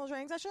want a personal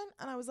training session?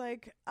 And I was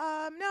like,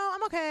 no,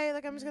 I'm okay.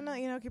 Like, I'm just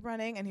gonna, keep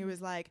running. And he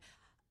was like,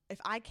 if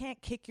I can't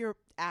kick your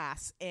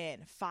ass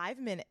in 5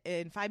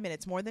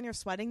 minutes more than you're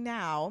sweating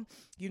now,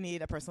 you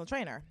need a personal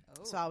trainer.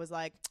 Oh. So I was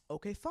like,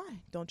 okay, fine.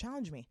 Don't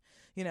challenge me,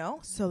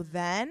 So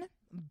then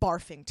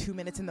barfing 2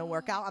 minutes in the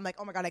workout, I'm like,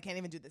 oh my God, I can't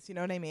even do this. You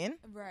know what I mean?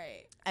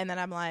 Right. And then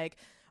I'm like,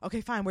 okay,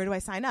 fine. Where do I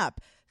sign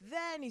up?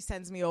 Then he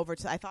sends me over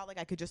to, I thought like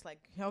I could just like,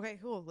 okay,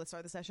 cool. Let's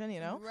start the session,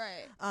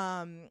 Right.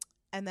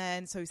 And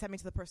then, so he sent me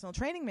to the personal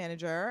training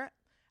manager,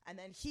 and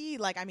then he,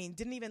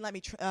 didn't even let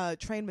me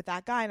train with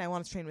that guy, and I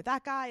wanted to train with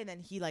that guy, and then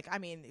he,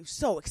 it was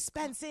so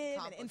expensive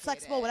and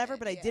inflexible, whatever,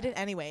 but I did it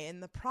anyway. In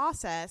the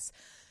process,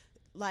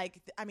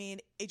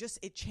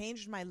 it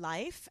changed my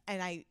life,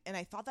 and I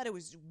thought that it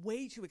was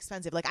way too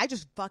expensive. Like, I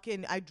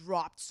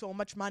dropped so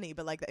much money,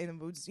 but it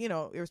was,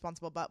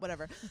 irresponsible, but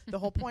whatever. The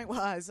whole point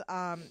was,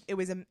 it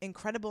was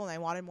incredible, and I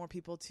wanted more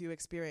people to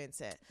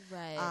experience it.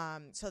 Right.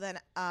 So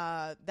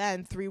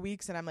then 3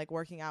 weeks, and I'm like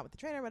working out with the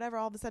trainer, whatever,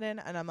 all of a sudden,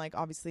 and I'm like,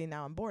 obviously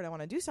now I'm bored. I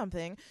want to do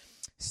something.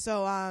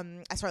 So,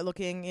 I start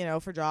looking,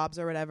 for jobs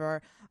or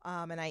whatever.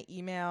 And I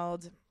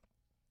emailed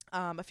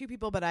a few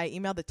people, but I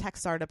emailed the tech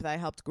startup that I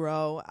helped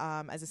grow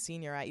as a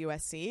senior at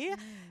USC.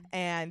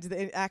 And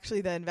the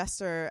lead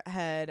investor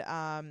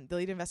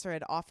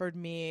had offered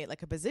me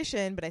like a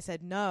position, but I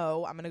said,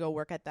 no, I'm going to go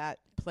work at that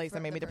place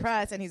that made me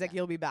depressed. And he's like,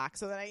 you'll be back.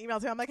 So then I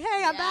emailed him. I'm like,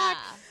 hey, I'm back.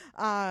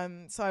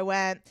 So I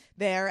went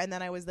there, and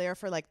then I was there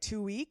for like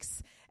 2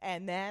 weeks.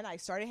 And then I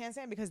started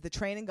handstand because the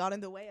training got in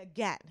the way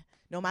again.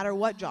 No matter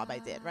what job I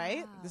did,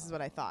 right? This is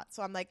what I thought.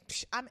 So I'm like,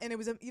 and it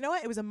was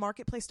it was a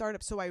marketplace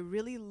startup. So I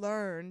really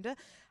learned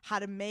how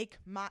to make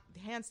my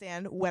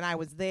handstand when I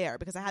was there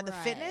because I had the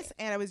fitness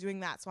and I was doing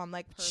that. So I'm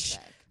like,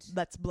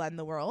 let's blend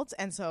the worlds.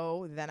 And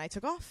so then I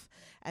took off.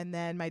 And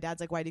then my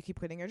dad's like, why do you keep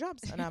quitting your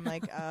jobs? And I'm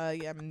like,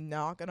 I'm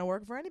not going to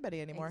work for anybody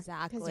anymore.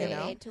 Exactly. Because you're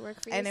made to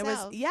work for and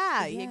yourself.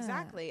 And it was,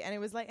 exactly. And it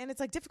was like, and it's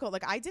like difficult.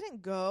 Like I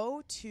didn't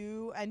go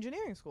to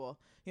engineering school,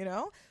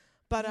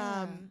 But,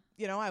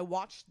 I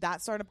watched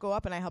that startup go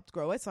up and I helped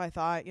grow it. So I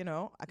thought,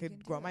 I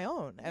could grow my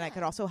own and I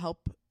could also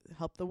help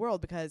the world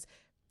because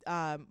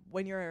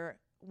when you're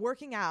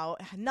working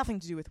out, had nothing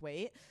to do with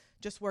weight,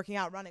 just working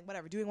out, running,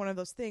 whatever, doing one of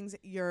those things,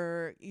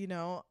 you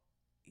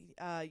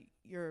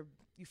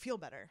feel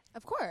better.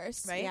 Of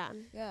course. Right?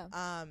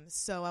 Yeah.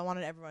 So I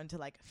wanted everyone to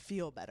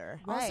feel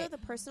better. Also, the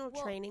personal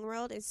training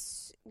world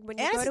is when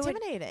you go to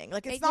intimidating.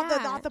 It's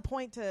not the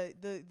point to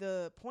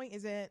the point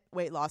isn't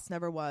weight loss,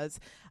 never was.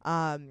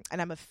 And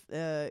I'm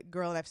a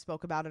girl and I've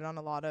spoke about it on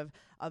a lot of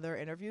other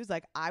interviews.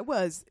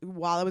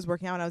 While I was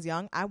working out when I was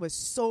young, I was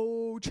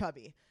so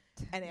chubby.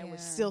 And I was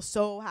still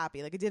so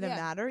happy. It didn't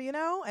matter,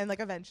 And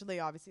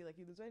eventually, obviously,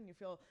 you lose weight and you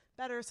feel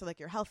better. So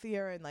you're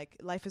healthier and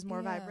life is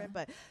more vibrant.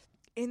 But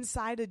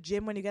inside a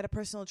gym, when you get a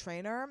personal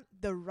trainer,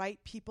 the right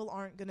people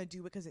aren't going to do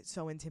it because it's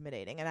so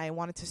intimidating. And I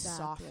wanted to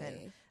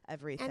soften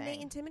everything. And they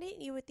intimidate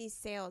you with these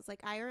sales.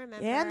 I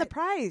remember. Yeah, and the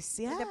price.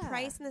 Yeah. The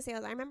price and the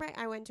sales. I remember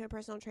I went to a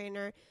personal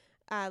trainer,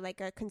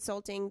 a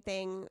consulting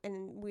thing,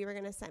 and we were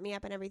going to set me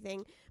up and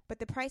everything. But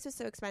the price was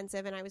so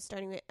expensive, and I was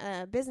starting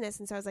a business.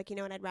 And so I was like, you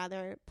know what? I'd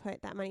rather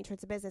put that money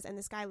towards a business. And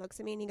this guy looks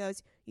at me and he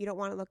goes, you don't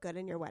want to look good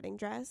in your wedding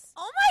dress?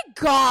 Oh, my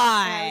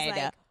God. And I was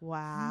like,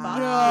 wow. Fuck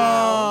you.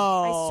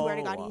 I swear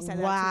to God, he said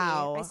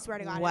that to me. I swear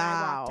to God. Wow. And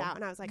I walked out,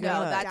 and I was like,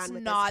 no, that's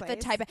not the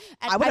type of...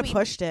 I would have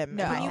pushed him.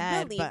 No. In my Can you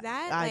head, believe but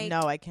that? I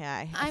know I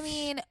can't. I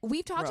mean,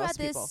 we've talked about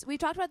this. People. We've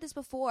talked about this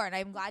before, and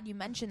I'm glad you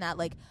mentioned that.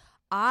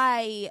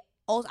 I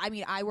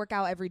work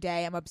out every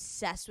day. I'm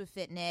obsessed with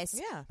fitness.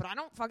 Yeah. But I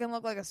don't fucking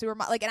look like a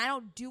supermodel. And I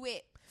don't do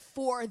it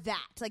for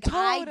that. Totally.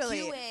 I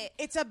do it.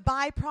 It's a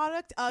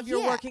byproduct of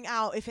your working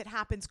out. If it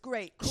happens,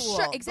 great, cool.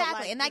 Sure,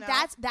 exactly. And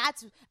that's,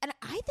 and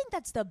I think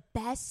that's the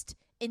best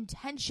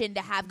intention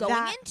to have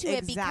going into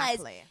it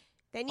because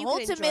then you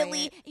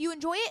ultimately you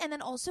enjoy it, and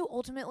then also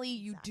ultimately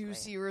you do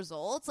see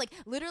results.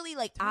 Literally,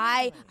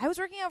 I was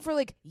working out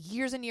for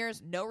years and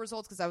years, no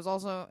results because I was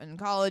also in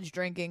college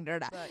drinking.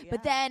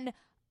 But then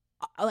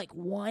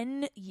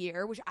 1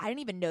 year, which I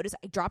didn't even notice,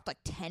 I dropped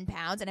 10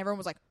 pounds, and everyone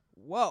was like,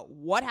 "Whoa,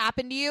 what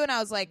happened to you?" And I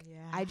was like,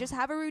 "I just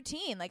have a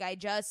routine.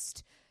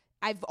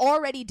 I've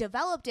already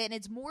developed it, and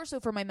it's more so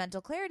for my mental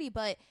clarity.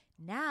 But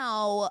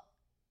now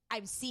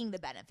I'm seeing the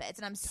benefits,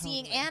 and I'm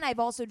seeing, and I've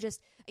also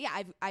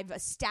I've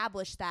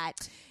established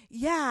that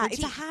Yeah, it's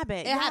a Routine.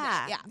 habit. A yeah.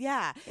 habit,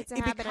 yeah. It's a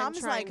It habit I'm becomes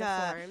trying like to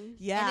a form.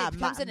 yeah, And it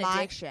becomes an It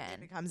addiction.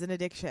 becomes an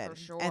addiction, For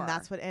sure. and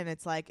that's what. And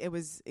it's like it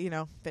was,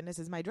 fitness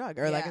is my drug,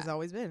 or like Yeah. it's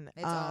always been.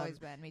 It's always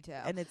been. Me too.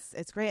 and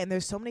it's great. And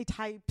there's so many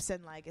types,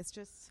 and like it's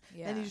just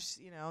Yeah. and you just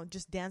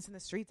just dance in the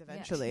streets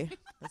eventually.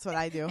 That's what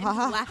I do. and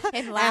laugh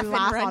and run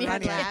on your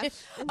running. laugh.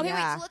 Okay,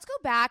 Yeah. wait. So let's go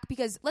back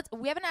because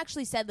we haven't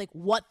actually said like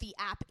what the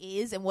app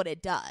is and what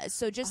it does.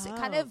 So just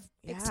kind of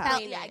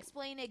yeah.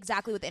 explain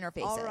exactly what the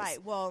interface All is.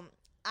 right. Well,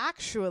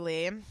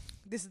 actually,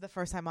 this is the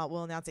first time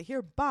we'll announce it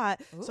here.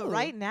 But so Ooh.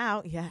 right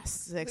now,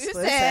 yes,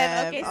 exclusive.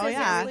 Okay, oh so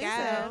yeah,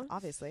 exclusive.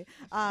 obviously.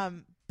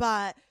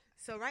 But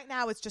so right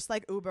now it's just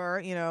like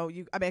Uber.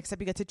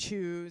 Except you get to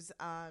choose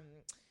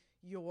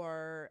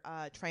your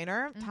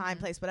trainer, time,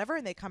 place, whatever,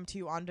 and they come to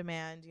you on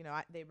demand.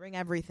 They bring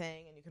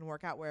everything, and you can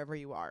work out wherever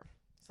you are.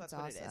 So that's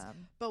what it is.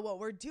 But what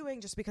we're doing,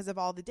 just because of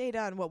all the data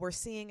and what we're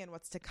seeing and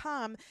what's to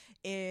come,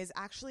 is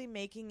actually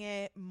making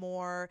it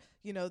more,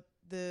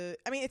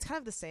 it's kind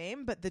of the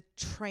same, but the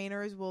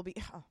trainers will be,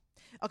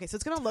 okay, so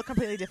it's going to look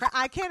completely different.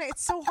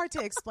 It's so hard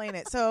to explain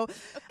it. So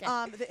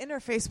the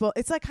interface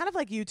it's like kind of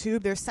like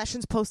YouTube. There's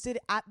sessions posted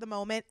at the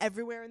moment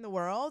everywhere in the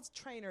world,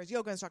 trainers,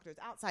 yoga instructors,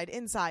 outside,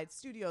 inside,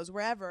 studios,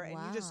 wherever, and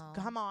you just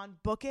come on,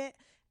 book it,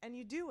 and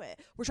you do it.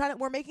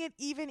 We're making it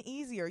even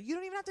easier. You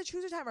don't even have to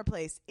choose a time or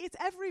place. It's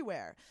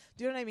everywhere.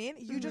 Do you know what I mean?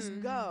 You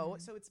just go.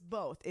 So it's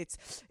both. It's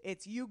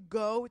you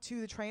go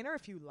to the trainer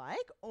if you like,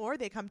 or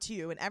they come to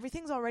you, and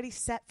everything's already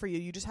set for you.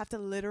 You just have to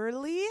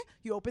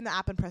you open the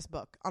app and press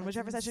book on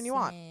whichever session you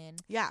want.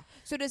 Yeah.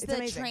 So does It's the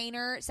amazing.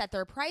 trainer set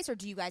their price, or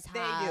do you guys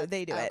have?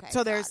 They do Okay, it.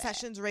 So there's got it.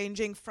 sessions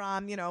ranging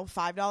from,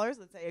 $5,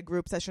 let's say a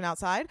group session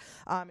outside,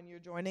 and you're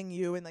joining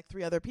you and like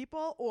 3 other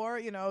people, or,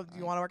 if you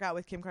want to work out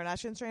with Kim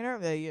Kardashian's trainer,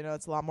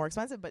 it's a lot more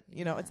expensive, but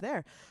it's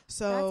there.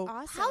 So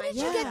That's awesome. How did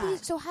you get Yeah.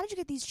 these? So how did you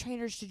get these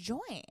trainers to join?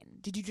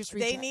 Did you just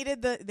reach they out?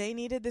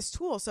 needed this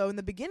tool. So in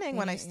the beginning,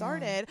 when I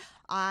started,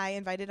 I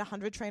invited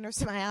 100 trainers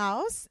to my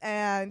house,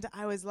 and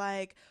I was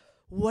like,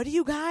 what do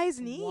you guys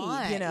need?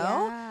 What? You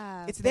know,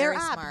 Yeah, it's their very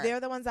app. smart. They're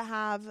the ones that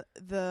have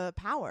the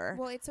power.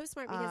 Well, it's so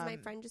smart because my Um,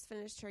 friend just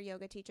finished her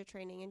yoga teacher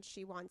training and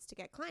she wants to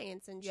get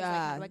clients. And she's Yeah,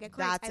 like, how do I get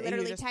clients? That's I it. You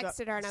literally just go-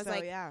 texted her and I was so,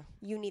 like, yeah.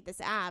 you need this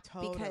app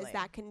because Totally.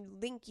 that can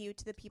link you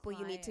to the people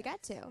you need to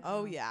get to.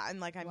 Oh yeah, and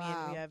like I mean,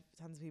 Wow. we have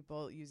tons of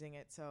people using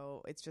it,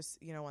 so it's just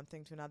one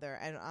thing to another.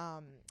 And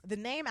the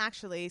name,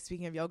 actually,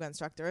 speaking of yoga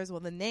instructors,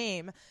 the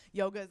name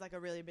yoga is like a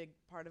really big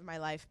part of my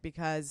life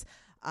because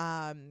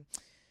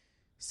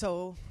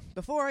so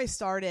before I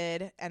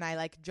started and I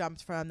like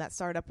jumped from that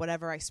startup,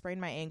 whatever, I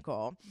sprained my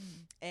ankle,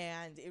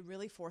 and it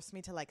really forced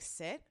me to like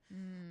sit.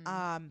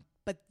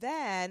 But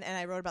then, and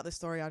I wrote about this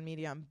story on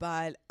Medium,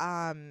 but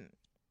I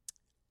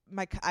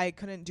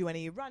couldn't do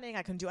any running.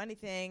 I couldn't do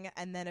anything.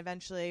 And then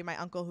eventually my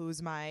uncle,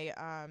 who's my,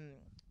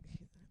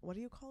 what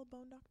do you call a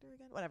bone doctor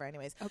again? Whatever.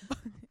 Anyways.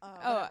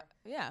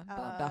 Yeah,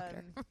 bone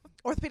doctor.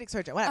 Orthopedic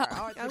surgeon.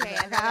 Whatever. Okay.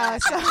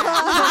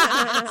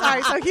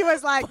 Sorry. So he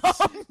was like,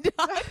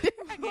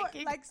 whatever.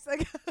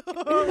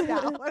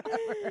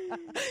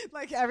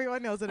 Like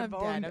everyone knows what a I'm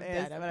bone dead, I'm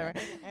is, dead, I'm whatever,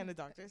 dead. and a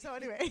doctor. So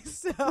anyway,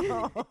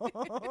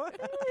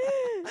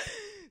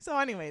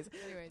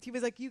 he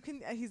was like, he's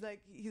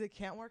like,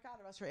 can't work out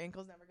unless your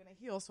ankle's never gonna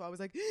heal. So I was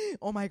like,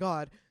 oh my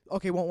god,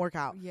 okay, won't work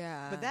out.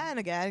 Yeah. But then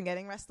again,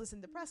 getting restless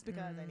and depressed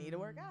because I need to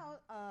work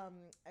out.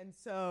 And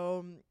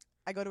so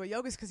I go to a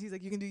yoga because he's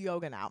like, you can do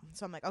yoga now.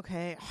 So I'm like,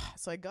 okay.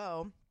 So I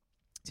go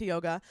to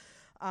yoga.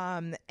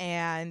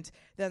 And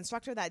the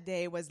instructor that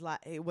day was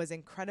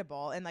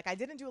incredible. And like, I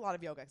didn't do a lot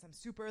of yoga because I'm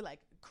super like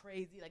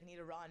crazy, like need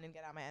to run and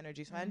get out my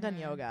energy. So I hadn't done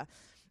yoga,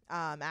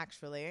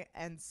 actually.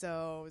 And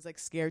so I was like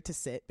scared to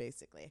sit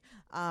basically.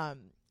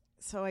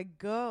 So I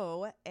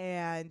go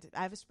and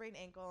I have a sprained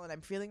ankle and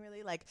I'm feeling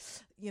really like,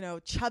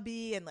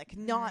 chubby and like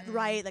not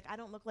right. Like I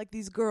don't look like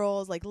these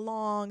girls, like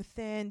long,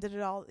 thin, did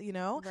it all,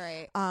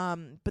 Right.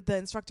 But the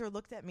instructor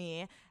looked at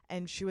me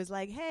and she was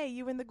like, hey,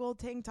 you in the gold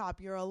tank top,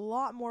 you're a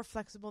lot more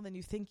flexible than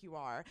you think you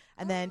are.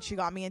 And then she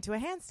got me into a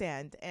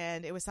handstand,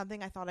 and it was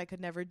something I thought I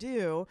could never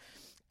do.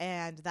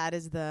 And that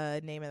is the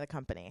name of the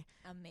company.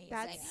 Amazing.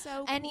 That's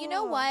so And cool. you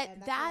know what?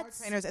 And That's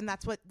trainers, and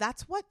that's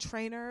what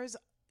trainers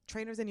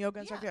and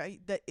yoga instructors,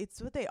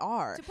 it's what they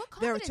are. to put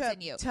They're confidence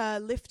in you. to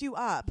lift you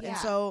up. Yeah. And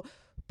so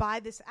by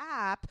this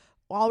app,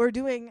 all we're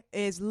doing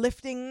is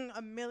lifting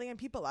a million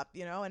people up,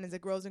 and as it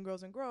grows and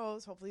grows and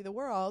grows, hopefully the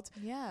world,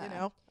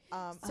 Yeah.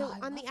 So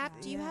I on the love app,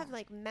 that. do you have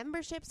like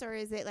memberships or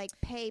is it like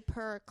pay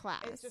per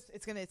class?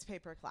 it's pay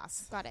per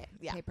class. Got it.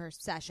 Yeah. Paper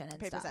session and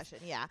Pay per stuff. session,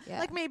 yeah. Yeah.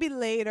 Like maybe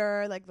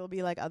later, like there'll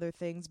be like other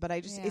things, but I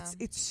just Yeah.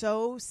 it's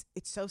so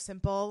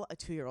simple. A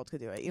 2-year-old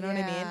could do it. You know what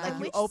I mean? Yeah. Like And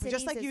you which open,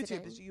 just cities like is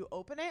it YouTube, in? you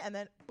open it and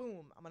then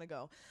boom, I'm gonna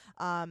go.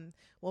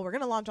 Well, we're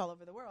gonna launch all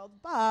over the world,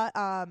 but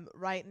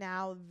right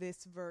now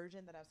this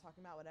version that I was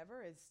talking about,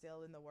 whatever, is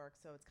still in the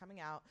works, so it's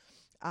coming out.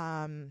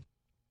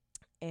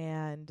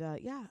 And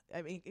yeah,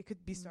 I mean, it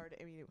could be started.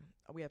 I mean,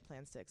 we have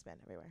plans to expand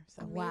everywhere.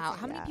 So Wow.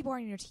 How many Yeah. people are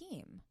on your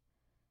team?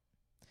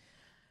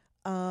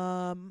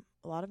 A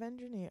lot of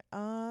engineers.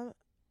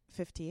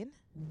 15.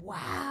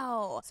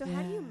 Wow. So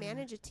how do you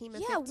manage a team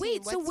of Yeah, 15?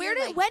 wait. So What's where your,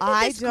 did like, when did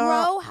I this don't-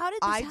 grow? How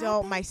did this I happen?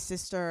 don't. My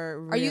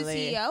sister Are you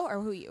really CEO or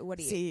who? What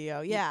are you?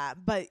 CEO. Yeah,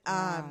 but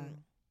Wow.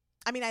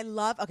 I mean, I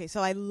love. Okay,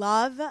 so I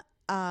love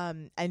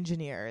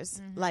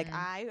engineers. Like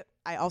Mhm.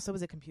 I also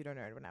was a computer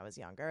nerd when I was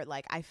younger.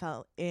 Like I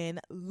fell in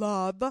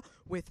love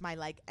with my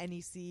like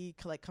NEC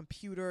like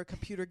computer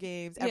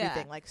games, Yeah.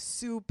 everything like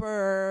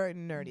super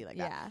nerdy like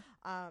Yeah.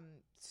 that.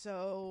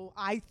 So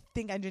I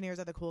think engineers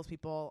are the coolest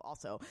people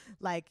also.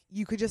 Like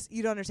you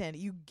don't understand.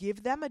 You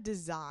give them a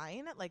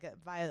design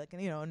via like an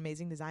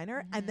amazing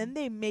designer and then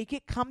they make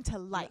it come to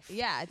life.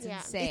 Yeah, it's Yeah.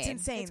 insane. It's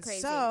insane. It's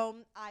crazy. So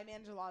I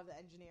manage a lot of the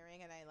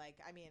engineering, and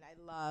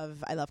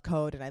I love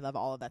code, and I love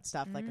all of that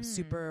stuff. Like, I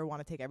super want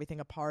to take everything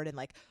apart and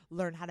like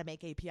learn how to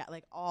make API,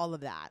 like all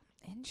of that.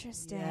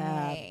 Interesting.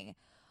 Yeah.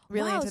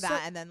 Really Wow, into so-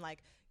 that, and then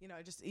like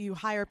just you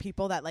hire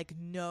people that like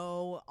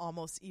know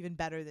almost even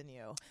better than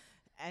you.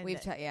 And We we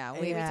talk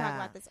talk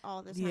about this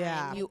all the time.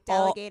 Yeah. like you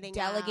delegating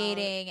out.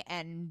 delegating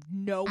and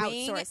knowing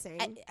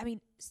Outsourcing. and, I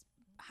mean,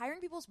 hiring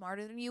people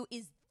smarter than you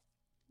is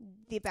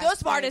the the best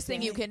smartest way thing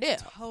to- you can do.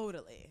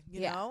 Totally,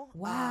 you Yeah. know.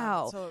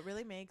 Wow. So it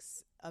really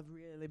makes a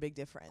really big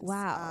difference.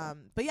 Wow.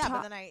 But yeah,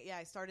 Ta- but then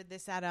I started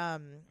this at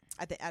an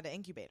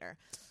incubator.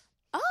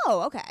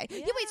 Oh, okay.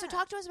 Yeah. Wait. So Yeah.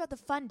 talk to us about the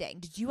funding.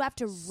 Did you have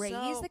to raise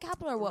So- the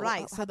capital, or what?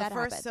 Right. How So the that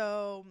first, happened?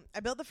 so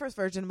I built the first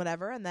version,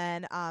 whatever, and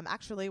then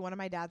actually one of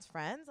my dad's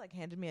friends like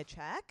handed me a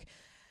check,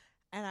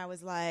 and I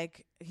was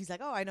like, he's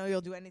like, oh, I know you'll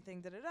do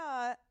anything, da da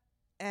da,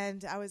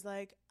 and I was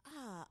like,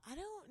 I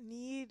don't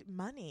need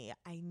money,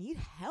 I need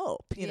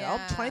help. You know,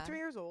 Yeah. I'm 23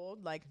 years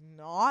old, like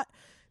not.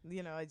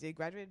 I did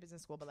graduate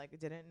business school, but like I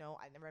didn't know.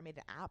 I never made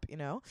an app,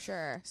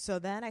 Sure. So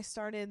then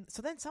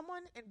then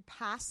someone in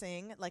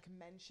passing like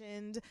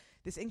mentioned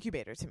this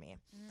incubator to me.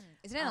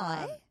 Is it in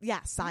LA?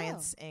 Yeah,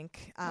 Science Inc.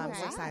 It's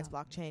Okay. like Science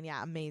Blockchain.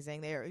 Yeah, amazing.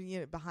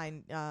 They're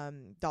behind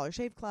Dollar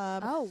Shave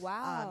Club. Oh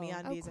wow.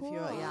 MeUndies, Oh, a few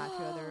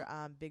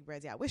other big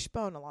brands. Yeah,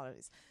 Wishbone, a lot of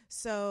these.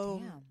 So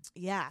Damn.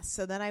 yeah,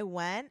 so then I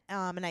went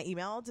and I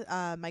emailed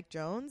Mike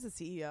Jones, the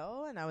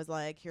CEO, and I was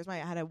like, "Here's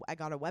I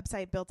got a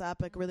website built up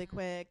like really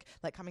quick,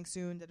 like coming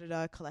soon.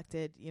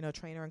 Collected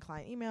trainer and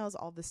client emails,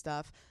 all this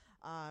stuff."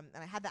 And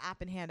I had the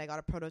app in hand. I got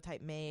a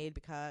prototype made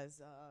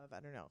because of, I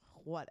don't know,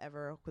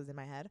 whatever was in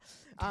my head.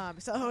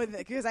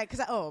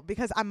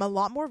 Because I'm a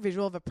lot more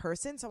visual of a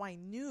person. So I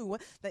knew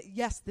that,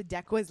 yes, the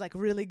deck was like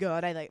really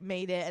good. I like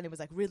made it and it was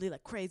like really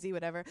like crazy,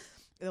 whatever,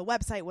 the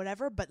website,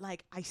 whatever. But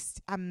like I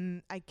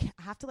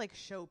have to like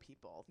show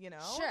people,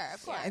 Sure,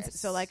 of course. And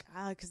so like,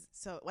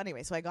 so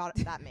I got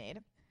that made.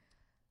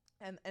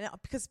 And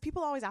because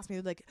people always ask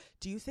me like,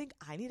 do you think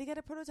I need to get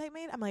a prototype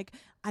made? I'm like,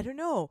 I don't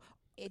know.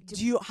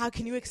 How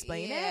can you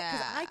explain it?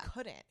 Because I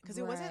couldn't, because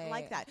it wasn't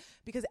like Right. that.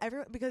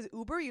 Because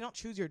Uber, you don't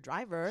choose your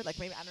driver. Like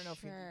maybe, I don't know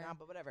if you do Sure. now,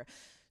 but whatever.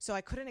 So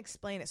I couldn't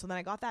explain it. So then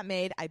I got that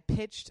made. I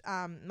pitched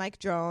Mike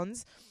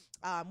Jones.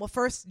 Well,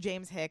 first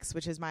James Hicks,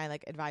 which is my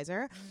like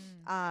advisor.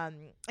 And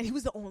he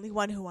was the only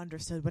one who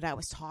understood what I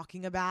was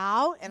talking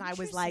about. And I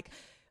was like,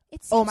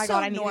 It seems oh my so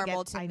God, I need to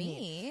normal get- to I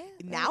me.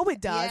 now it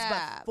does,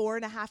 Yeah. but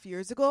 4.5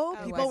 years ago,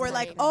 Oh, people were wasn't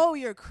like, it? "Oh,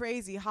 you're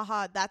crazy,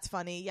 haha, that's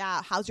funny.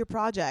 Yeah, how's your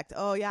project?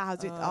 Oh yeah,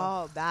 how's it?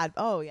 Oh, bad.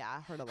 Oh yeah,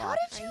 I heard a lot.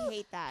 How did I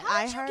hate that. How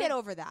I did you heard- get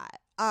over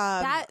that?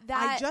 I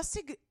that- just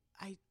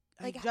I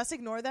Like- just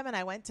ignored them, and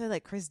I went to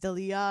like Chris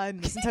D'Elia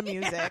and listened to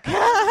music.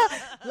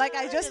 Like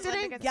I just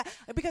didn't get,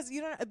 because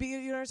you don't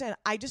understand.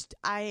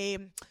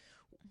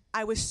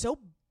 I was so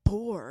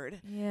bored.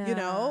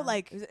 Yeah.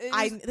 Like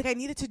I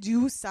needed to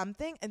do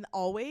something, and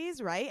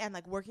always right, and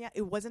like working out.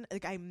 It wasn't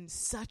like I'm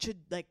such a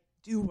like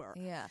doer.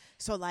 Yeah.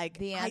 So like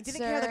The I didn't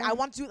care. Like answer- I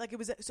want to do it. Like it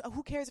was. So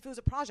who cares if it was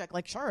a project?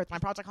 Like sure, it's my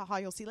project. Haha,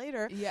 you'll see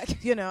later. Yeah.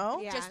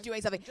 Yeah. Just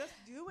doing something. Just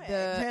do it.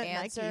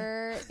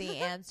 The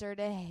answer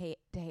to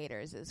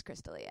haters is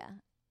Chris D'Elia.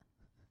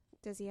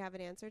 Does he have an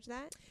answer to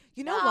that?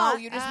 You know No,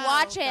 what? you just Oh,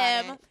 watch got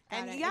him. it. Got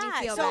And it. yeah,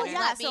 you feel so better. yeah,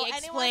 Let so me anyone-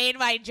 explain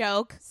my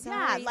joke.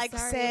 Yeah, Sorry, like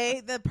sorry.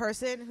 say the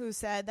person who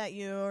said that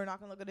you're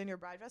not gonna look good in your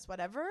bride dress,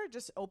 whatever.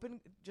 Just go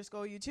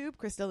YouTube,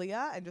 Chris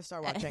D'Elia, and just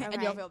start watching. and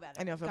Okay. you'll feel better.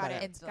 And you'll feel Got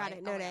better. it. Instantly. Got it.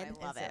 Oh my God, Noted.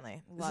 I love it.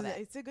 Instantly. Love it.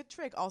 It's a good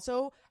trick.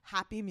 Also,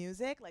 happy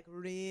music, like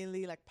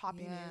really like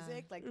poppy Yeah.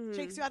 music, like Mhm.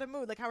 takes you out of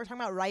mood. Like how we're talking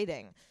about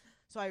writing.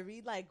 So I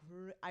read like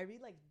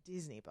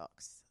Disney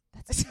books.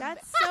 That's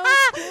so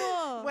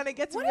cool. When it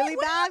gets What really do you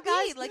bad,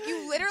 guys. read? Like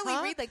you literally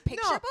Huh? read like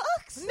picture No.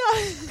 books.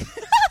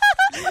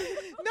 No,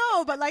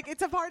 no, but like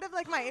it's a part of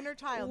like my inner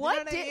child. What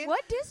You know what I mean?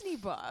 what Disney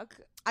book?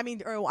 I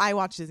mean, or I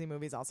watch Disney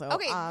movies also.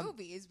 Okay,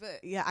 movies,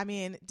 but Yeah, I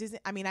mean Disney.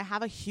 I mean, I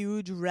have a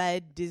huge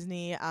red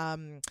Disney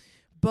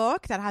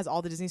book that has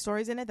all the Disney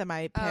stories in it that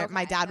my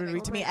okay. dad would Okay.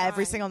 read to Oh me my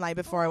every God. single night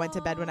before I went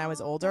to bed when I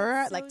was older.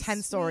 that's Like so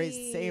 10 stories,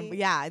 same. sweet.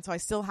 Yeah, and so I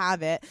still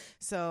have it.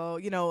 So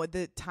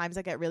the times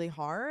I get really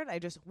hard, I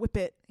just whip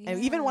it.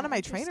 And even one of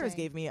my trainers interesting.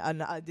 gave me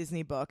a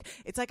Disney book.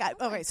 It's like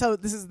okay, so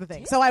this is the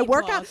thing. So I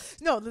work out. books.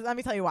 No, let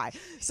me tell you why.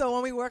 So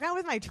when we work out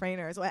with my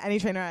trainers, any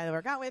trainer I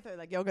work out with, or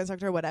like yoga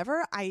instructor or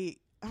whatever,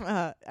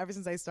 ever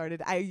since I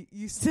started, I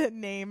used to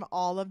name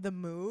all of the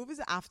moves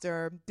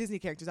after Disney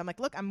characters. I'm like,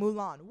 look, I'm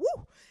Mulan.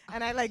 Woo!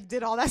 And I like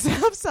did all that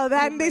stuff. So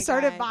then they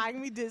started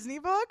buying me Disney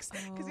books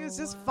because it was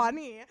just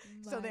funny.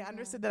 So they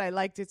understood that I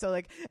liked it. So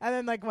like, and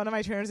then like one of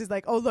my trainers is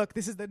like, oh look,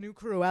 this is the new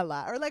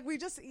Cruella, or like we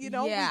just we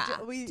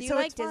Do you so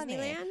like it's funny.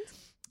 Disneyland?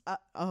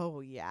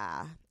 Oh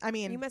yeah. I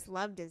mean, You must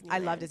love Disneyland. I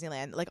love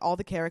Disneyland. Like all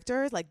the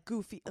characters, like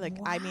Goofy. Like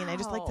I mean, I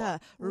just like to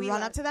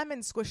run up to them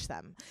and squish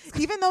them.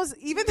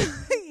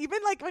 Even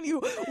like when you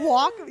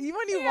walk,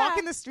 walk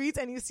in the streets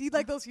and you see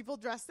like those people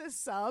dressed as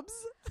subs.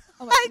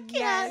 Oh I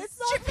can't. It's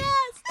so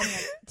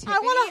fast. I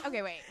want to.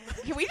 Okay, wait.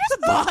 Can we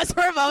just pause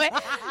for a moment?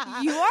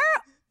 You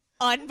are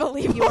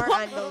unbelievable. You are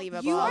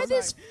unbelievable. You are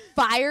this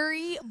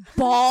fiery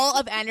ball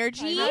of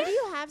energy. How do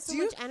you have so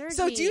much energy?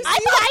 So do you I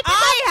thought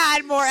I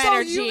had more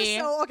energy.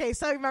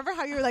 So remember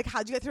how you were like,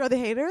 how'd you get through all the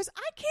haters?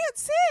 I can't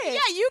sit.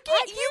 Yeah, you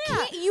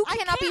can't. You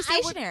cannot be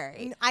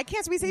stationary. I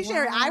can't be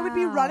stationary. I would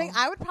be running.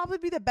 I would probably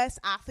be the best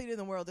athlete in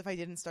the world if I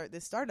didn't start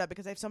this startup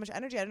because I have so much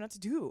energy. I don't know what to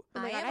do. Oh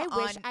my God, I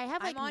wish I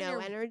have like no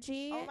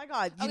energy. Oh my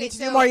God, you Okay, need to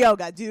so- do more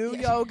yoga. Do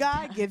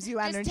yoga. It gives you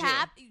energy. Just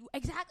tap.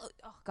 Exactly.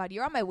 Oh God,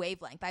 you're on my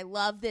wavelength. I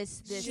love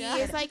this. She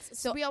is like,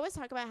 so we always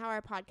talk about how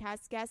our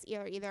podcast guests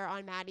are either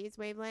on Maddie's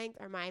wavelength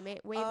or my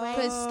wavelength.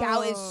 Because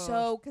Scout is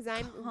so Because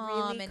I'm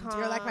calm really and calm.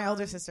 You're like my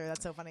older sister.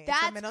 That's so funny.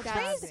 That's So middle crazy.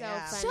 class, So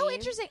yeah. funny. so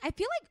interesting. I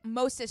feel like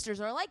most sisters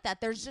are like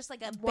that. There's just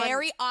like a One-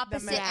 very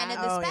opposite end of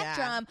the Oh, yeah.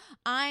 spectrum.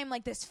 I'm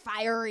like this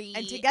fiery.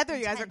 And together,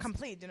 you guys are intense-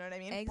 complete. Do you know what I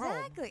mean?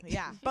 Exactly. Boom.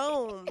 Yeah.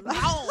 Boom.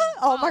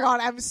 Oh my God,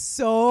 I'm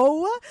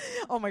so.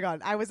 Oh my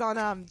God, I was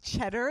on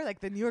Cheddar, like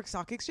the New York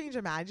Stock Exchange.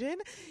 Imagine.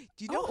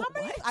 Do you know how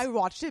many? I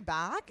watched it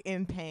back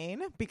in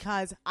pain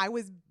because I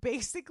was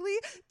basically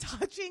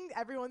touching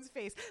everyone's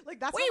face. Like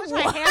that's how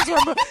much my hands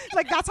were.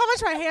 Like that's how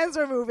much my hands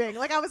were moving.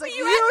 Like I was like,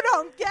 you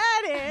don't get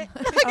it.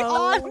 Like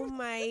Oh on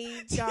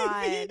my TV.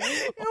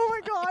 God. Oh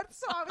my God.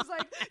 So I was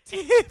like,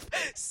 Tiff,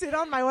 sit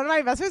on my. One of my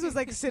investors was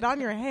like, sit on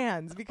your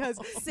hands because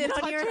Sit you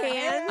on touch your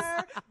hands?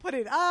 hair, put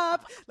it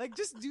up, like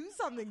just do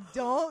something.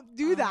 Don't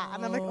do that.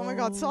 And I'm like, oh my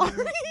God, sorry.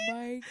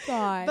 My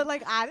God. But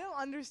like I don't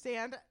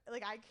understand.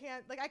 Like I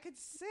can't. Like I could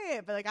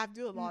sit, but like I have to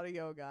do a lot of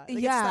yoga. Like,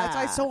 Yeah. that's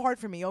why it's so hard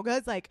for me. Yoga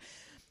is like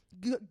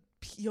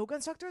yoga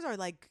instructors are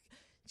like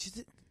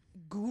just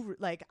guru.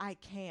 Like I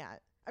can't.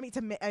 I mean,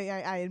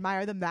 I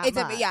admire them that much.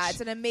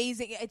 It's an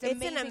amazing. It's It's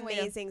amazing an way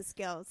to- amazing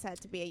skill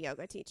set to be a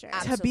yoga teacher. to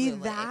Absolutely. be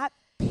that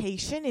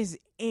patient is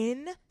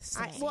insane.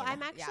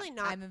 I'm actually Yeah,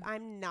 not.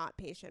 I'm not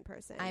patient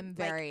person. I'm like,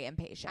 very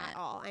impatient. at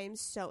all. I am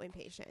so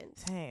impatient.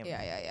 Same.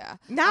 Yeah.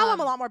 Now I'm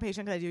a lot more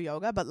patient because I do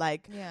yoga, but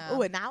like, Yeah.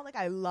 oh, and now like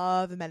I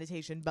love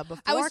meditation. But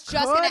before I was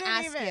just gonna couldn't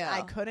ask even. you.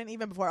 I couldn't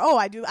even before. Oh,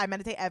 I do. I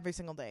meditate every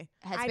single day.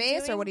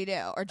 Headspace, or what do you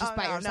do, or just Oh,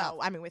 by no, yourself?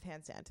 No, I mean with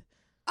handstand.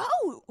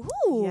 Oh,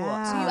 ooh.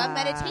 Yeah. So you have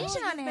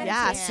meditation on hand.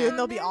 Yeah, Yeah. soon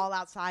they'll be all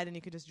outside and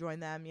you could just join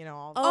them. You know.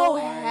 All Oh,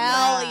 the-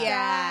 hell You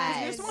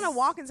yes. just want to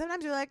walk, and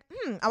sometimes you're like,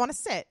 I want to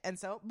sit, and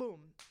so boom,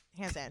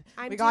 handstand.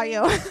 I'm We got doing-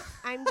 you.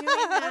 I'm doing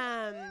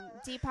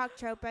Deepak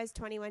Chopra's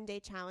 21-day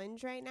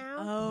challenge right now.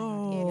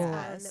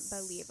 Oh, It's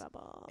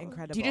unbelievable.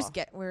 Incredible. Do you just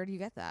get? Where do you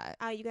get that?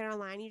 You get it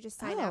online. You just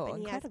sign up, Oh, and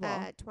he incredible.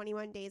 has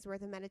 21 days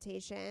worth of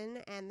meditation,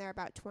 and they're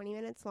about 20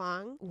 minutes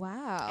long.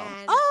 Wow.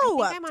 And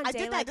Oh, I think I'm on I day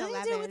did that. like Didn't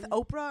 11. you do it with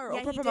Oprah or Yeah,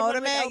 Oprah he did promoted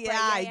one with it? Oprah. Yeah,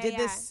 Yeah, I did yeah.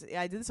 this.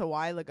 Yeah, I did this a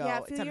while ago. Yeah,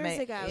 a few It's years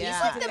ago. Yeah. He's He's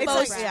Yeah. like the It's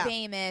most like- yeah.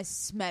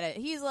 famous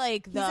He's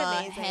like the He's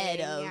amazing. head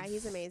of. Yeah,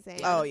 he's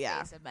amazing. Oh, the yeah.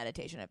 face of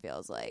meditation. It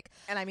feels like.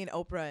 And I mean,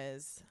 Oprah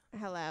is.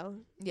 Hello.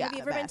 Yeah, Have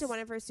you ever been to best. one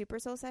of her Super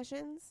Soul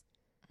sessions?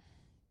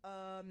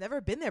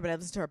 Never been there, but I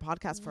listened to her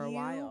podcast for a You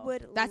while.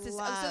 would That's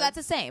love. so that's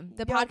the same.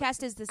 The No,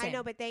 podcast is the same. I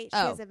know, but she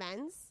Oh. has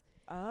events.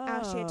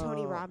 She had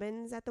Tony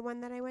Robbins at the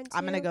one that I went to.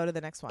 I'm gonna go to the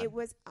next one. It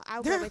was.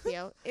 I'll go with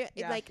you.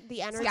 Yeah. Like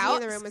the energy Scout?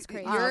 in the room was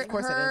crazy. Of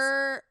course it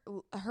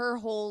is. her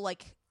whole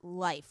like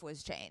life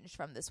was changed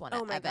from this one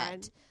Oh my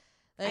event.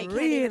 I Like,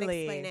 can't even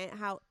Really? explain it.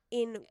 How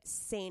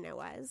insane it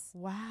was.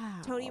 Wow.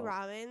 Tony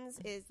Robbins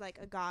is like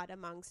a god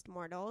amongst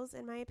mortals,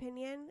 in my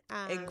opinion.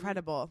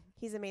 Incredible.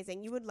 He's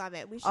amazing. You would love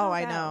it. We should. Oh, all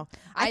I go. know.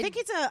 I- I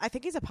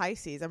think he's a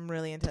Pisces. I'm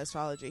really into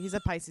astrology. He's a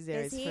Pisces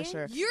Aries he? for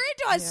sure. You're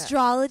into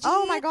astrology.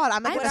 Oh my God,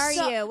 I'm like What a are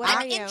so- you? What I'm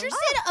are you?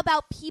 interested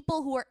about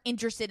people who are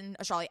interested in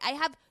astrology.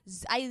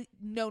 I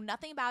know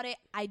nothing about it.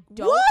 I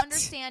don't What?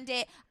 understand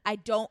it. I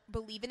don't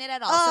believe in it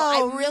at all.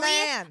 Oh, so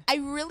man. I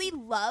really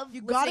love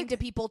You listening gotta- to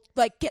people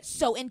like get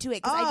so into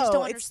it because I just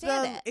don't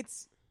understand it.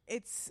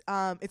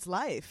 It's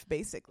life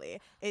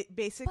basically. It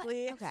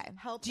basically Okay.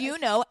 helps. Do you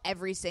know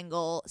every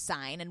single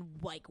sign and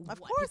like Of what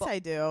course people- I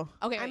do.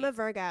 Okay, I'm wait. a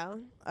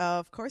Virgo.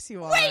 Of course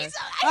you are. Wait, so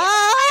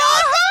Ah!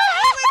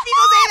 I when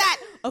people say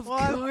that. Of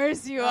What?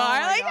 course you Oh are.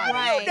 my Like, God. how do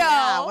Right, you know?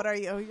 yeah. What are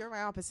you? Oh, you're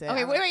my opposite.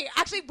 Okay, wait.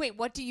 Actually, wait.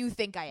 What do you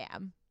think I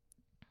am?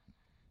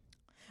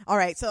 All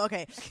right, so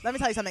let me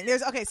tell you something.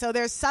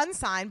 There's sun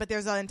sign, but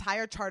there's an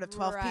entire chart of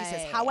 12 pieces.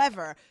 Right.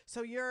 However,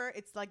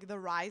 it's like the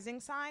rising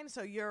sign.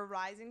 So your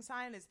rising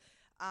sign is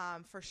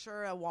For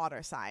sure a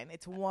water sign.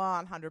 It's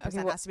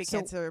 100% has to be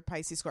Cancer,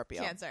 Pisces,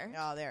 Scorpio. Cancer.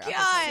 Oh, there. God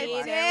okay,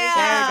 damn.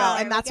 there you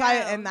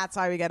go. And that's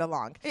why we get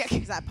along.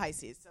 Because that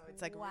Pisces. So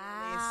it's like wow.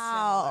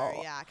 really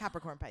similar. Yeah,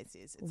 Capricorn,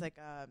 Pisces. It's like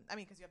I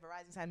mean, because you have a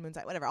rising sign, moon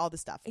sign, whatever, all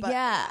this stuff. But,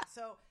 yeah.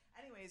 So,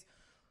 anyways,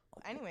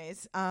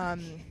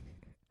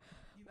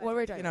 what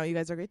were we talking? You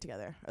guys are great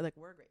together, or like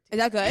we're great. Is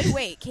that good?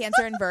 Wait,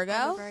 Cancer and Virgo.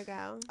 I'm a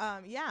Virgo.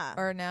 Yeah.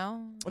 Or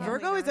no?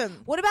 Virgo is a.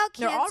 What about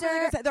Cancer? They're all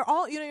really good. They're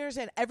all. You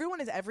understand?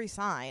 Everyone is every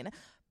sign,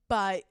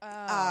 but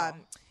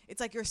it's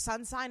like your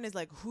sun sign is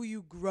like who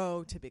you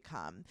grow to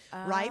become,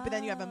 right? But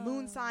then you have a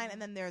moon sign,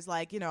 and then there's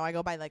like I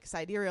go by like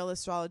sidereal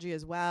astrology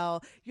as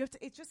well. You have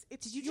to. It's just.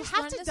 It's you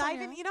have to dive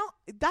in.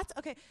 That's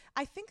okay.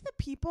 I think the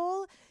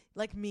people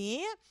like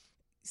me.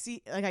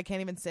 See, like I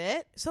can't even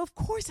sit. So of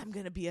course I'm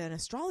gonna be an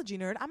astrology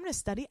nerd. I'm gonna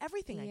study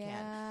everything I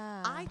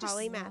can. I just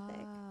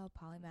polymathic. Oh,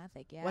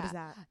 polymathic. Yeah. What is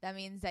that? That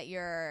means that you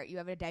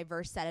have a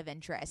diverse set of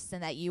interests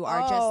and that you are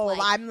just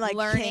I'm like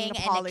learning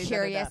king and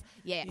curious.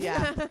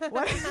 Yeah.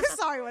 What?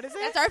 Sorry, what is it?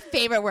 That's our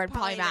favorite word,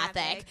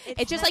 polymathic.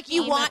 It's just like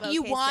you want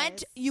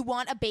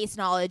a base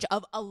knowledge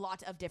of a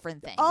lot of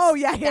different things. Oh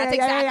yeah, That's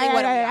exactly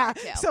what we are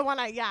too. So when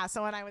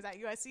I was at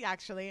USC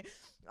actually.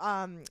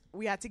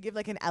 We had to give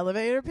like an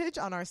elevator pitch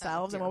on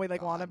ourselves and what we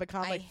like want to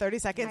become, like 30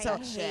 seconds.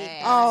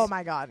 Oh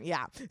my God.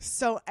 Yeah.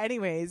 So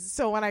anyways,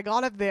 so when I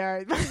got up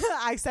there,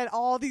 I said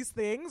all these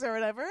things or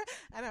whatever.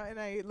 And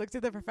I looked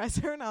at the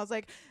professor and I was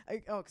like,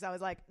 cause I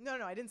was like, no,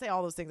 I didn't say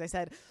all those things. I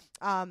said,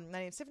 my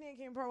name's Tiffany, I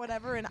came from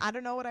whatever. And I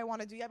don't know what I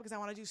want to do yet because I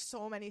want to do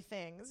so many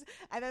things.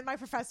 And then my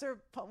professor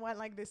went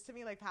like this to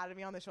me, like patted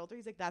me on the shoulder.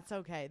 He's like, that's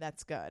okay.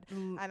 That's good.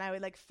 And I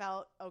would like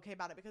felt okay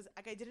about it because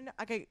like I didn't,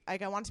 like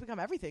I wanted to become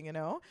everything,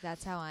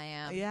 That's how I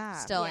am. Yeah.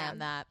 Still am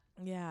that.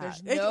 Yeah.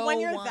 There's no when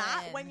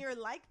you're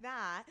like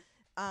that,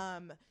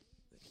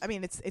 I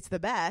mean, it's the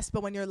best,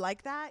 but when you're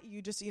like that,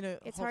 you just,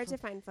 it's hard to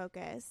find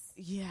focus.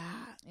 Yeah.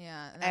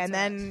 Yeah. And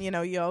then,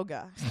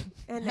 yoga.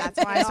 And that's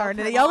why I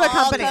started a yoga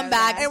company.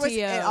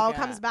 It all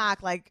comes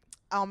back like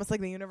almost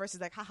like the universe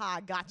is like, haha,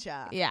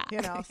 gotcha. Yeah.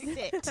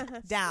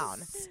 Sit down.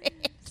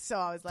 So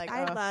I was like,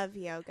 I love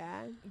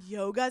yoga.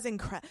 Yoga's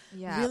incredible.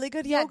 Yeah. Really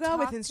good yoga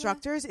with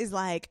instructors is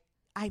like,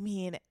 I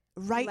mean,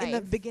 right in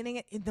the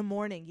beginning in the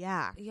morning.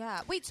 Yeah.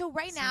 Yeah. Wait, so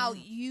now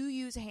you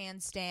use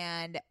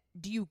handstand.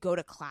 Do you go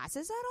to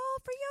classes at all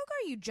for yoga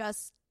or you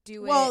just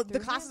do it? Well, the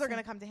classes are going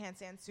to come to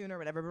handstand soon or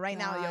whatever. But right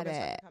now,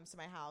 yoga comes to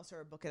my house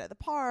or book it at the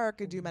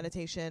park or do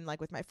meditation like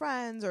with my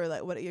friends or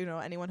like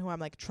anyone who I'm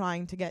like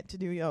trying to get to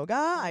do yoga.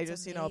 I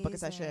just, book a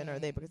session or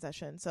they book a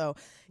session. So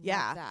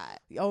yeah.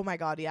 Oh my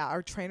God. Yeah.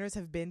 Our trainers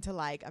have been to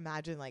like,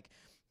 imagine like,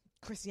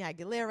 Christina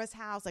Aguilera's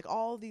house, like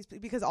all these,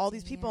 because all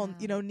these people,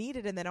 need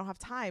it and they don't have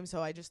time.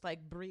 So I just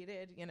like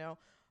breeded,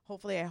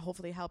 hopefully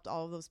I helped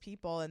all of those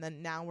people. And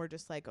then now we're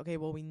just like, okay,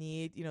 well, we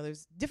need,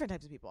 there's different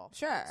types of people.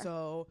 Sure.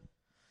 So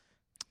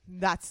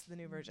that's the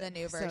new version.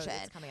 So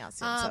it's coming out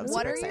soon. So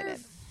what are your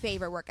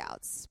favorite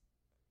workouts?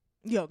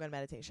 Yoga and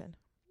meditation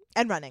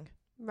and running.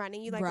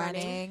 Running, you like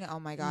running? Oh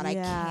my God, I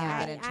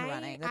can't get into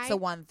running. That's the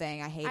one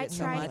thing I hate it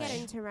so much. I try to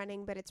get into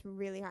running, but it's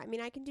really hard. I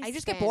mean, I can do. I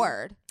just get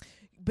bored.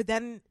 But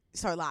then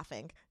start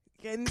laughing.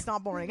 And it's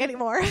not boring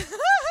anymore.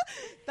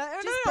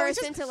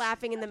 Burst into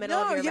laughing in the middle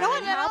of your run. You know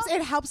what helps?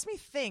 It helps me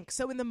think.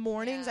 So in the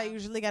mornings, I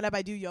usually get up,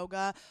 I do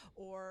yoga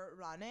or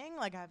running.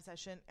 Like I have a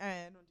session.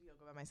 I don't do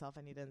yoga by myself.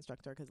 I need an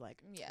instructor because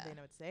they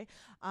know what to say.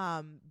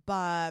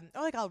 But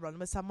like I'll run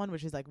with someone,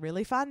 which is like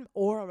really fun,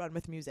 or I'll run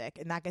with music.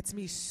 And that gets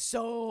me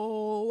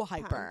so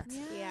hyper.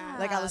 Yeah.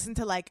 Like I listen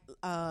to like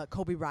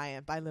Kobe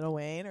Bryant by Lil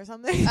Wayne or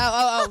something.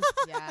 Oh.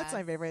 Yeah. That's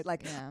my favorite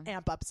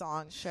amp up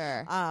song.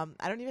 Sure. I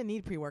don't even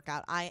need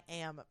pre-workout. I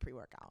am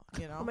pre-workout,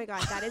 Oh my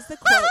God, that is the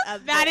quote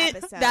of the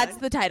episode. That's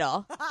the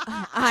title.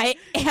 I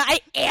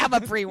am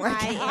a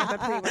pre-workout. I am a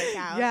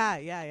pre-workout.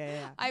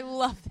 Yeah. I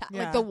love that.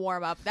 Like the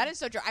warm up. That is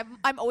so true.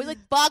 I'm always like,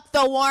 fuck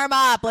the warm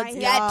up. Let's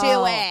get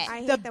to it. I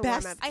hate the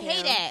best. warm up. I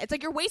hate it. It's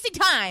like you're wasting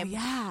time.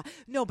 Yeah.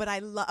 No, but I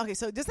love. Okay,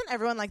 so doesn't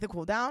everyone like the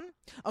cool down?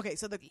 Okay,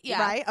 so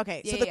right.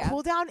 Okay, so the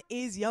cool down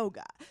is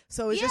yoga.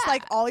 So it's just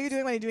like all you're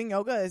doing when you're doing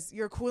yoga is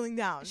you're cooling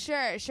down. Sure.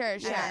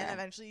 And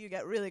eventually you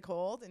get really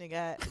cold and you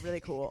get really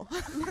cool.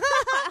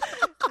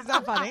 Is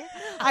that funny?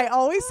 I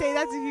always say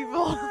that to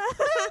people.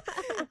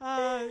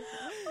 Oh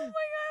my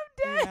God,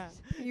 I'm dead.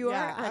 Yeah. You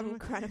are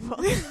incredible.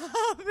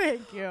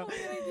 Thank you.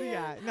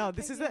 Yeah. No,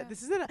 this is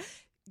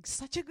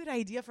such a good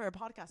idea for a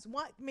podcast.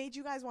 What made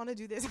you guys want to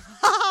do this?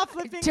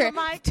 Flipping the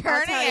mic,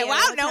 turning it.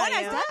 Wow, no one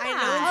has done that. that.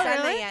 No one's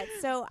done that yet.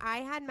 So I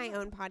had my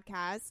own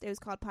podcast. It was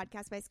called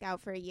Podcast by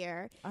Scout for a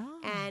year.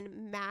 Oh.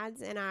 And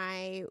Mads and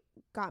I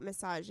got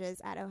massages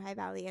at Ojai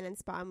Valley Inn and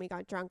Spa, and we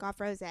got drunk off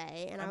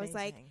rosé. And I was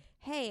like,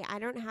 hey, I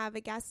don't have a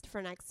guest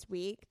for next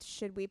week.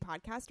 Should we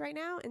podcast right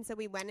now? And so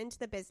we went into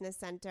the business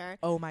center.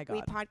 Oh my God.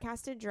 We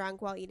podcasted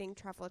drunk while eating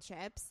truffle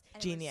chips.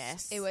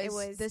 Genius. It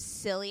was the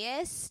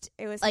silliest.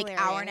 It was like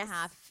hilarious. hour and a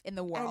half in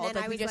the world. And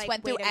then we just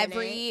went through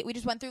every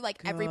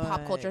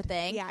pop culture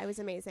thing. Yeah, it was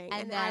amazing.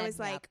 And then I I was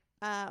like,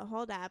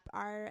 hold up,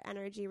 our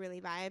energy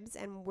really vibes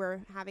and we're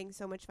having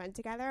so much fun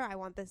together. I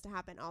want this to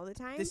happen all the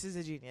time. This is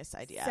a genius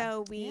idea.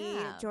 So we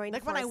joined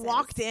like forces. when I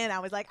walked in, I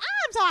was like,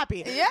 I'm so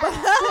happy. Yeah. But,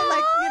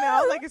 like, you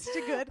know, like it's such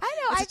a good, I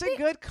know, it's such a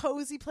good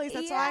cozy place.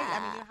 That's why, I Yeah.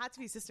 mean, you had to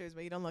be sisters,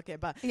 but you don't look it.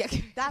 But Yeah.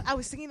 that, I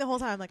was thinking the whole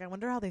time, like, I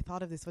wonder how they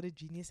thought of this. What a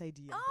genius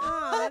idea.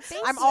 Oh,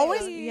 thank I'm you.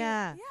 always,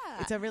 Yeah.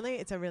 It's a really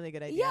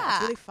good idea. Yeah.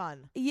 It's really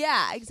fun.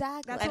 Yeah,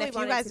 exactly. That's And what if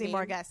we you want it guys to need be.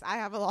 more guests, I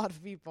have a lot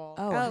of people.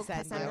 Oh, to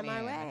send send them you.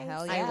 our way.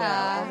 Hell I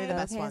yeah. will. Only the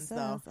best Okay, ones,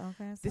 though.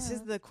 okay, This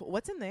is the cool.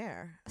 What's in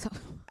there?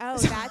 Oh,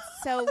 that's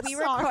so we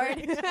Sorry.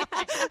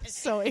 record.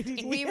 So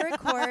ADD. We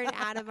record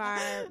out of our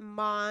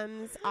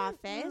mom's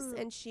office,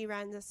 and she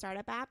runs a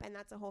startup app, and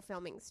that's a whole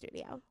filming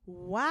studio.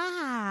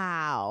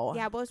 Wow.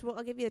 Yeah,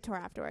 I'll give you a tour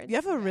afterwards. You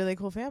have a really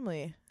cool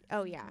family.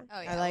 Oh yeah. Oh,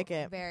 I like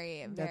it.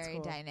 Very, That's very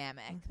cool.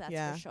 dynamic. That's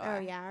Yeah. for sure. Oh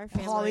yeah, our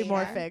family.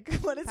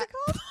 Polymorphic. What is it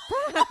called?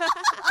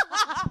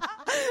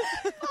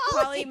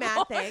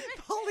 Polymathic.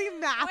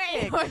 Polymathic.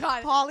 Wait, oh my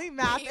God.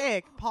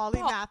 Polymathic.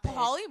 Polymathic.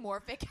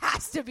 Polymorphic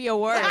has to be a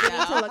word. I need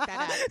now. to look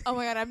that up. Oh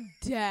my God, I'm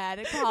dead.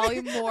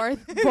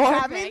 Polymorphic.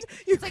 That means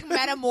you It's like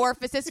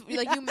metamorphosis. Like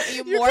you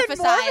You can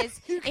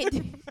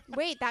morphosize.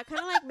 Wait, that kind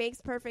of like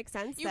makes perfect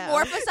sense. You though.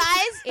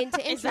 morphosize into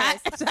Is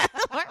interest. that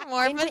what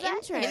morphosize? Into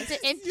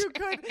interest. Into you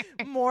could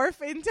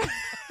morph into.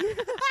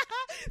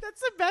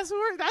 That's the best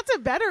word. That's a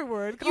better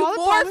word. you Call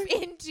it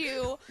morph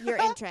into Your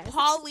interest.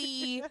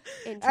 poly.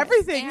 Interest.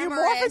 everything. You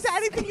morph amorous. into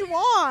anything you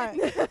want.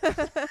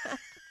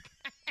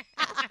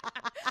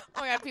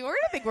 Oh my God, people are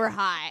gonna think we're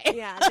high.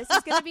 Yeah, this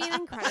is going to be an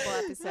incredible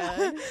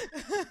episode.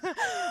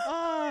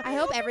 I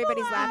hope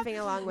everybody's laughing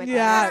along with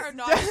Yeah. us. Or,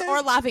 not,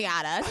 or laughing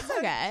at us. It's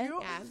okay. You-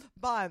 Yeah.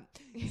 But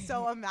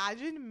so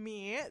imagine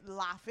me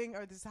laughing,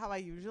 or this is how I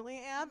usually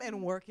am,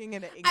 and working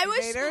in an I was-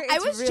 incubator. I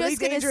It's was really just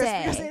gonna dangerous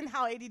say. because in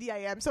how ADD I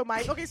am. So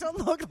so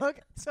look.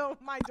 So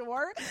my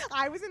door.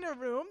 I was in a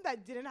room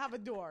that didn't have a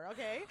door.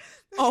 Okay.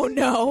 Oh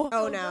no.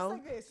 Oh, So just no.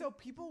 like this. So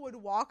people would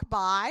walk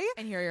by.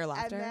 And hear your And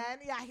laughter. then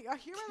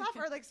hear my laugh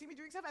or like see me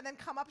doing stuff and then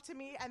come up to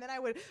me and then I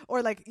would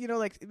or like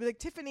it'd be like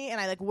Tiffany and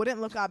I like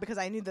wouldn't look up because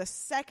I knew the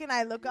second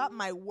I look up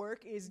my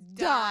work is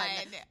done.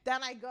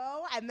 Then I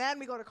go and then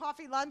we go to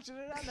coffee, lunch, and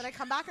then I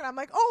come back and I'm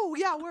like, oh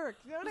yeah, work.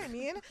 You know what I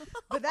mean?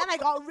 But then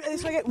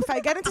if I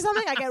get into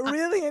something, I get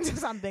really into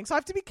something. So I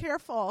have to be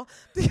careful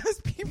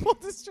because people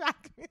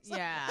distract me.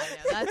 Yeah, I know.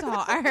 That's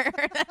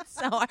hard. That's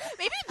so hard.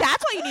 Maybe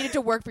that's why you needed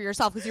to work for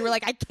yourself because you were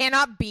like, I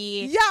cannot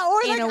be. Yeah,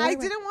 or in like a way I where-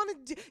 didn't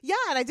want to do. Yeah,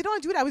 and I didn't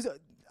want to do it. I was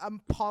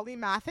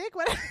polymathic.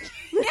 What?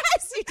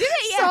 Yes, you did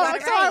it. Yeah, So- you got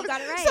it so right. I You was-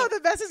 got it right. So the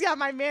best is,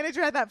 my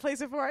manager at that place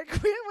before I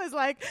quit was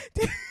like,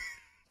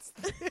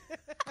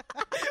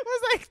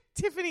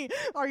 Tiffany,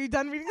 are you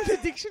done reading the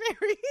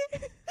dictionary?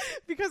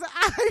 Because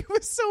I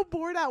was so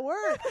bored at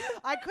work.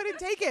 I couldn't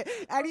take it.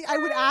 And I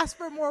would ask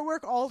for more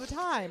work all the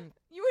time.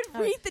 You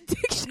would read the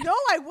dictionary. No,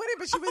 I wouldn't,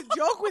 but she would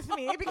joke with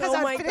me because Oh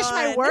I my would finish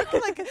my God. work.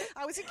 Like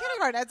I was in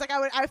kindergarten. It's like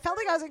I felt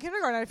like I was in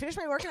kindergarten. I finished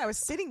my work and I was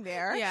sitting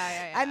there.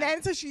 Yeah. And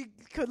then so she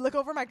could look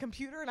over my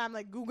computer and I'm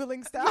like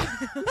Googling stuff.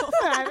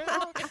 I don't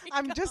know.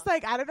 I'm just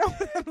like, I don't know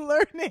what I'm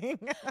learning.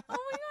 Oh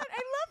my God,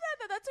 I love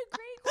that. That's a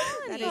great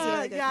quality. That is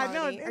really good Yeah, no,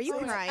 quality. Are you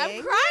it's- crying?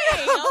 I'm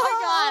crying. Oh my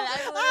God,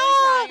 I'm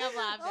literally crying. I'm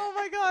laughing. Oh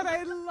my God,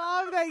 I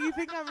love that you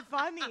think I'm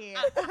funny.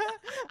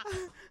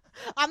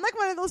 I'm like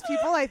one of those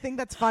people I think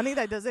that's funny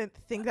that doesn't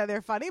think that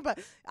they're funny, but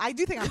I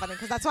do think I'm funny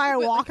because that's why I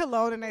walk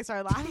alone and I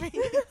start laughing.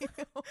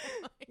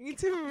 You need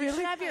to You really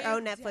should have your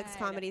own I'm Netflix dead.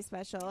 comedy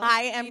special.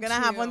 I am Me gonna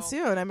have one too.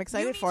 soon. I'm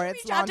excited for it.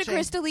 It's Reach out to launching.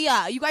 Chris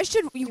D'Elia. You guys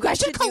should should do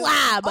it.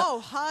 collab.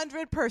 Oh,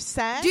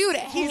 100%. Dude,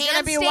 he's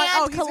gonna be handstand one.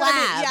 Oh, he's gonna be,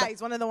 collab. yeah,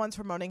 he's one of the ones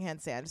promoting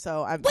handstand.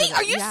 So I'm. Wait,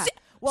 are you Yeah. si-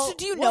 Well, so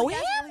do you know him?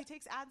 Well, he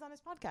takes ads on his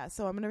podcast,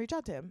 so I'm gonna reach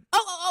out to him.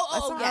 Oh,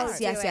 That's yes,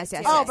 hard. yes, Do yes, it.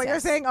 yes. Oh, yes, but yes. you're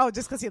saying,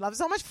 just because he loves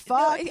so much?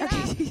 Fuck. No, yeah.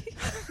 okay.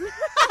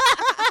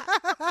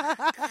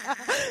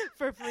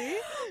 For free?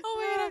 Oh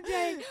my God, I'm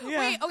dying.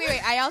 Yeah.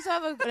 Wait. I also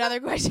have another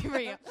question for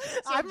you.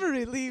 I'm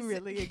really,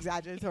 really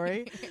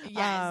exaggeratory.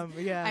 Yes.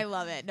 Yeah. I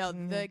love it. No,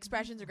 the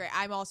expressions are great.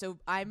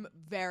 I'm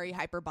very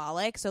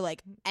hyperbolic, so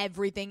like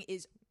everything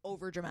is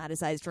over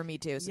dramatized for me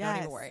too. So don't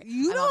even worry.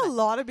 You I know love a it.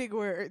 lot of big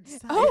words.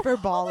 Oh,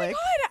 Hyperbolic. Oh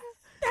my God.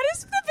 That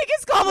is the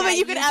biggest compliment Yeah,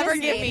 you could just ever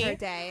give made me. her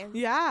day.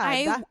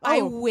 Yeah.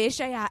 I wish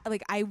I had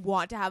I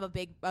want to have a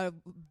big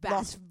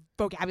vast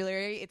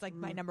vocabulary. It's like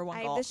my number one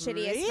I goal. have the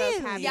shittiest Really?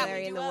 vocabulary Yeah,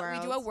 we in do the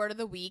a world. word of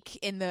the week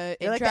in the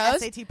You're like intros.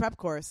 the SAT prep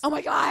course. Oh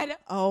my God.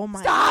 Oh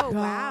my Stop. God. Oh,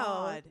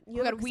 wow.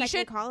 You Oh, have God, a we second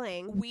should-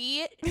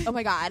 calling. Oh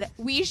my God.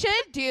 We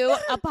should do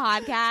a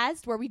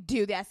podcast where we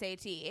do the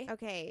SAT.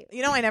 Okay.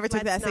 You know, I never took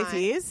the Let's not.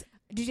 SATs.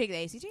 Did you take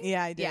the ACT?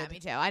 Yeah, I did. Yeah, me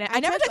too. I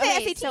never took the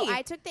okay, SAT. So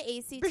I took the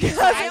ACT. Because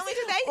I only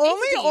took the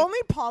ACT. Only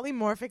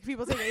polymorphic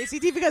people take the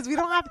ACT because we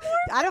don't have.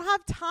 I don't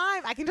have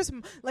time. I can just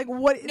like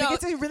what? No.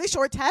 Like, it's a really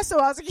short test, so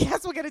I was like,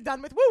 yes, we'll get it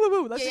done with. Woo woo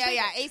woo. Let's just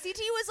Yeah. take it. ACT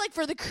was like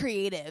for the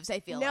creatives, I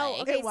feel No,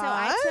 like. okay, It so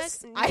I was?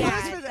 took. I yeah,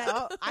 was for the.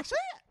 that- Oh, actually,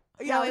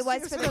 No, it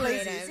was for the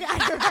lazies. creatives.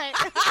 Yeah, you're right.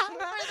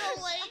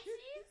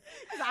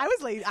 I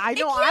was lazy. I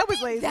know It I can't was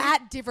be lazy.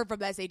 that different from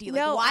the SAT. Like,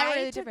 No, why were I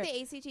they took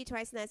different? the ACT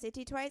twice and the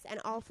SAT twice, and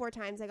all 4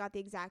 times I got the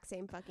exact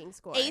same fucking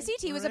score.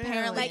 ACT was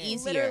apparently like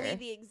easier. literally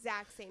the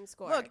exact same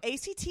score. Look,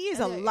 ACT is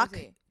a I think luck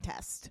easy.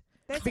 test.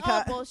 that's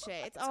because- all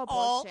bullshit. It's all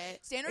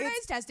bullshit.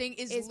 Standardized testing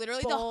is it's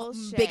literally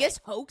bullshit. the biggest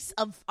hoax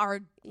of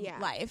our Yeah.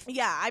 life.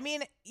 Yeah, I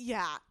mean,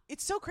 yeah,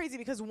 it's so crazy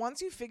because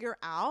once you figure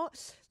out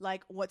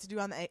like what to do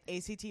on the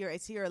ACT or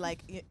ACT or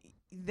like.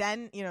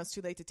 Then it's too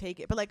late to take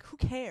it. But like, who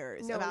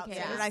cares No one about cares.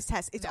 standardized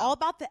tests? It's No. all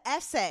about the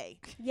essay.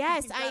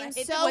 Yes, You I gotta am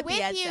hit so with the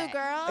with you, essay.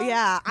 girl.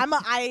 Yeah,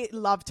 I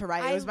love to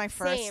write. It was I'm my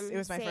first. same, It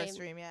was my same. first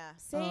dream. Yeah.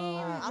 Same.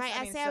 I My mean, essay,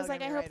 I still was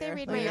like, I gonna hope they write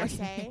read it. my Were you-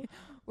 essay.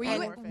 Were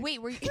And- you?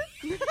 Wait, were you?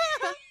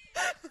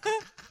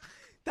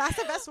 That's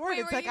the best word. Wait,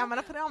 It's were like you- I'm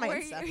gonna put it on my were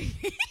Insta.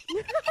 you-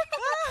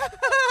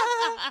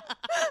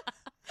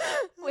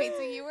 Wait,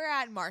 so you were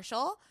at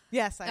Marshall?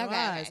 Yes, I Okay,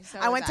 was. okay, so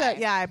I was went I.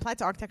 to I applied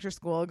to architecture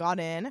school, got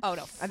in. Oh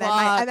no! And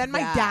then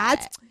my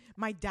that.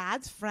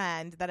 dad's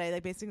friend that I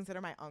like basically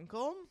consider my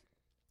uncle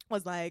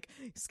was like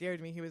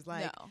scared me. He was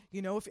like,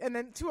 No. and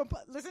then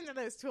listen to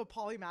this, to a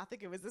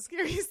polymathic, it was the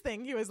scariest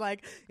thing. He was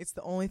like, it's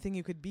the only thing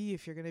you could be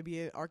if you're gonna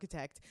be an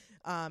architect.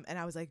 And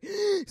I was like,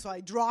 so I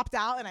dropped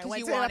out and I 'Cause went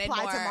you to wanted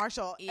apply to more-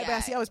 Marshall. yeah. But I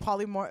see I was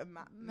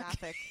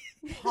polymathic.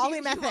 You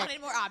Polymathic. wanted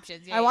more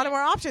options. Yeah, I wanted yeah.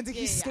 more options. And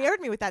Yeah, he yeah. scared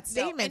me with that No,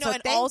 statement. and so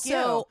thank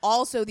you.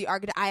 also the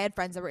architect. I had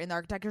friends that were in the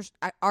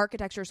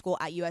architecture school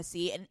at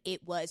USC, and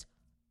it was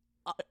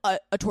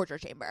a torture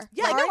chamber.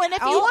 Yeah, like, no, and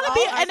if you want to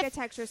be, and if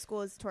architecture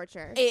school is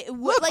torture. it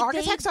look, like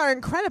architects are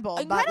incredible,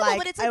 Incredible, but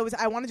but it's like-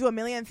 I want to do a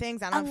million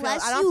things. I don't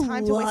unless I don't you have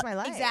time to waste lo- my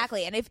life.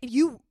 Exactly, and if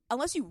you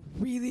unless you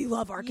really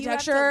love to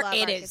architecture, love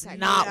it is architecture.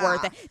 not Yeah.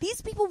 worth it.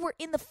 These people were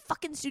in the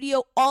fucking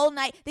studio all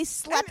night. They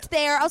slept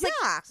there. I was like,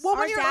 Yeah. Well,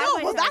 when Our you're dad no,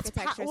 went well, to that's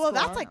architecture well,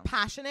 that's school. like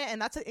passionate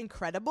and that's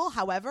incredible.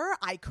 However,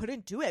 I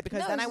couldn't do it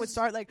because No, then I it's would just-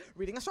 start like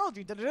reading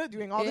astrology,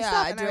 doing all this yeah,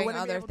 stuff, and I doing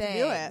wouldn't be other able to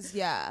do it. things.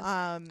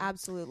 Yeah, Um,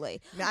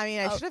 absolutely. I mean,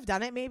 I Oh. should have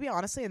done it maybe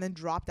honestly, and then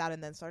dropped out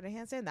and then started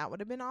handstand. That would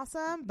have been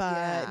awesome. But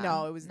Yeah,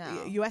 no, it was no.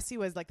 USC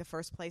was like the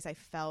first place I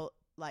felt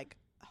like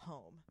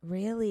home.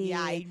 Really?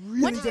 Yeah, I When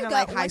really did you didn't go-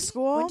 like when high did you-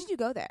 school. When did you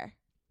go there?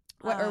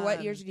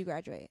 What years Um, did you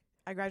graduate?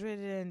 I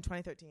graduated in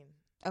 2013.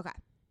 Okay.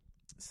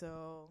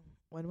 So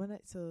when would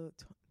it? So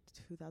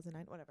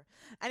 2009, whatever.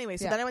 Anyway,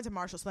 so Yeah. then I went to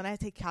Marshall. So then I had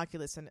to take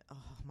calculus, and oh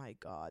my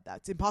god,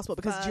 that's impossible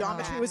because Fuck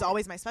geometry that. was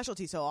always my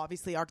specialty. So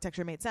obviously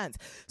architecture made sense.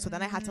 So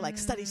then I had to like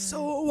study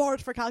so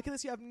hard for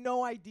calculus. You have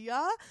no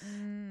idea.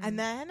 And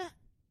then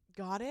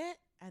got it.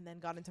 And then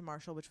got into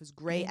Marshall, which was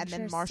great. And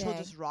then Marshall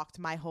Interesting. just rocked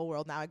my whole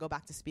world. Now I go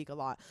back to speak a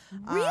lot.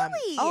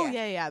 Really? Oh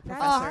yeah. That's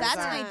Professors Oh, that's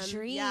are- my awesome.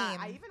 dream. Yeah,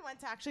 I even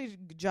went to actually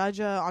judge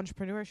a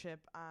entrepreneurship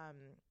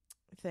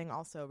thing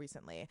also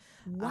recently.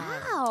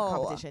 Wow.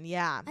 Competition.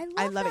 Yeah,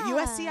 I love love it.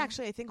 USC that.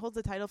 actually, I think, holds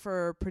the title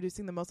for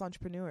producing the most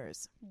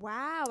entrepreneurs.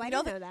 Wow, I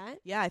know didn't know that.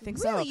 Yeah, I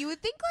think Really? so. You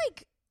would think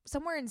like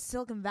somewhere in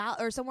Silicon Valley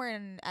or somewhere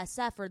in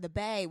SF or the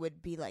Bay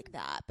would be like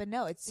that, but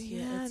no, it's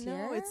here. Yeah, it's no,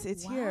 here. it's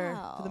here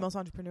for the Wow. most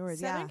entrepreneurs.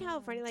 Southern Yeah.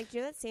 California, like, do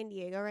you know that San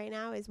Diego right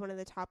now is one of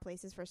the top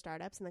places for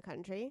startups in the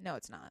country? No,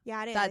 it's not.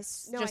 Yeah, it is.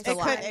 That's no, just I a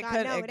swear lie. to It God,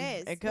 could, no, it it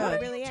is. it No, could. What it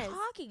are really you is.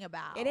 talking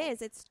about? It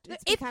is. It's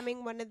If-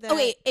 becoming one of the. Oh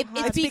wait, it's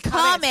It's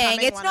becoming.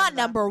 becoming It's one not of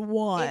the- number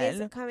one. It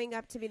is coming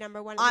up to be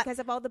number one I- because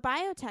of all the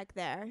biotech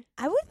there.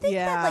 I would think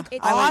Yeah. that like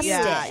It's I would- Austin.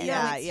 yeah, huge.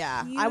 yeah, No, it's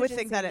yeah. huge I would in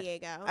think San that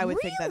Diego. I would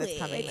think that it's Really?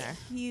 coming It's there.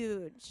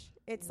 huge.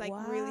 It's like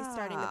really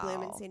starting to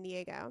bloom in Wow. San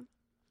Diego,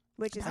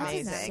 which is That's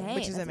Amazing, insane.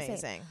 which is That's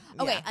amazing.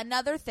 Okay, Yeah.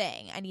 another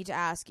thing I need to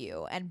ask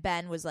you, and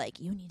Ben was like,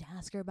 "You need to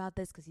ask her about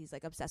this because he's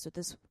like obsessed with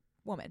this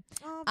woman."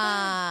 Oh,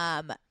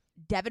 man.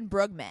 Devin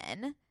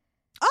Brugman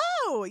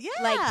Oh, yeah.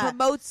 like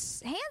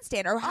promotes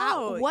handstand or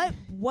how? Oh.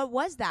 What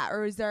was that?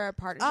 Or is there a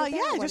partnership? Oh there?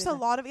 yeah, What just is a it?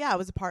 lot of I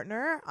was a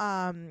partner.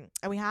 And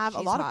we have a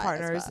She's lot of hot as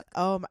partners.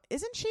 fuck.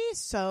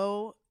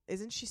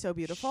 Isn't she so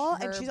beautiful?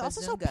 And Her she's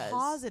also so bazungas.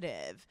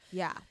 positive.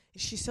 Yeah.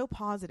 She's so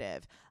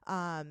positive.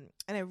 And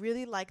I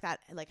really like that,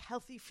 like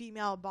healthy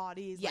female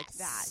bodies Yes. like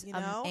that, you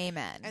know?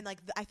 Amen. And like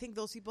I think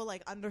those people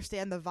like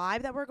understand the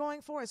vibe that we're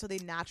going for, and so they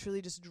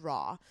naturally just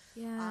draw.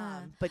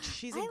 yeah. But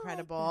she's I like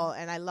incredible,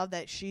 that. and I love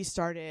that she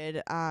started.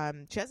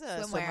 She has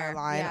a swimwear Swimwear.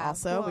 line Yeah,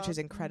 also, which cool. is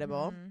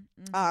incredible.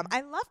 Mhm.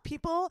 I love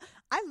people.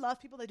 I love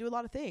people that do a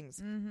lot of things.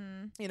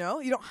 Mm-hmm. You know,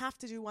 you don't have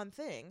to do one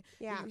thing.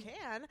 Yeah. You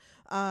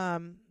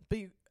can. But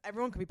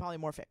everyone can be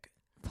polymorphic.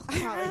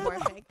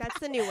 polymorphic. That's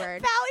the new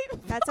word.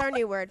 Poly- That's our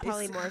new word, It's-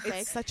 polymorphic.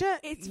 It's such a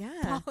it's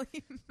yeah.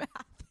 polymath.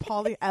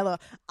 Poly LO.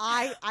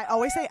 I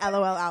always say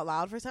LOL out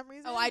loud for some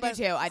reason. Oh, I do but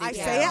too. I do I too.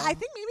 say it. I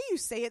think maybe you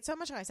say it so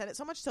much, and I said it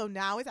so much, so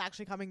now it's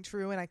actually coming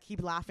true, and I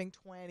keep laughing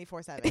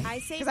 24/7. I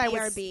say 'Cause I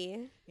was-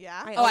 BRB.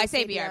 Yeah. Oh, I always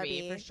say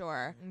BRB for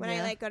sure. When Yeah.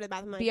 I like go to the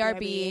bathroom, I'm like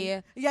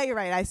BRB. Yeah, you're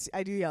right.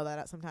 I do yell that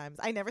out sometimes.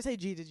 I never say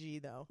G to G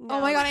though. No.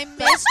 Oh my god, I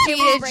missed G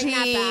we to bring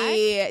that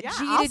G. Yeah, G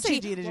I'll to say G.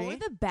 G to What G. were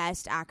the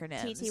best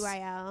acronyms?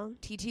 TTYL.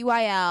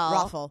 TTYL.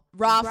 Raffle.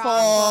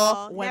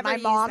 Raffle. When Never my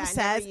use mom that,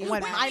 says, never use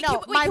when that. I Wait, know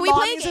can my we mom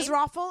play a uses game?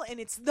 raffle, and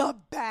it's the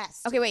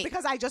best. Okay, wait.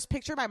 Because I just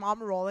picture my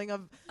mom rolling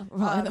on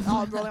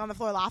the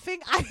floor laughing.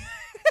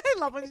 I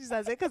love when she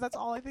says it because that's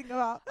all I think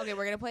about. Okay,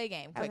 we're gonna play a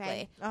game quickly.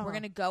 Okay. Uh-huh. We're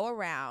gonna go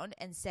around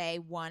and say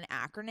one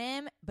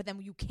acronym, but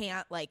then you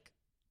can't like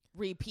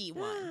repeat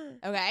one.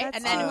 Okay, That's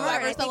and then so hard.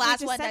 whoever's I the think we last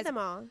just one said does. them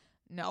all.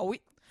 No,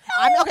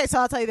 Okay, so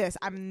I'll tell you this.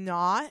 I'm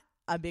not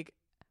a big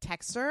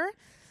texter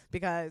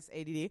because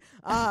ADD. do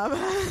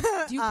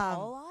you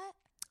call a lot?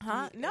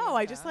 Huh? Yeah, No,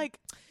 I just okay.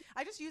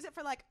 I just use it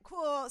for like,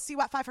 cool, see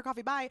what 5 for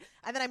coffee, bye.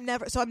 And then I'm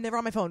never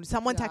on my phone.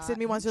 Someone texted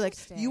me once, they're like,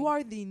 you Interesting.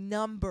 are the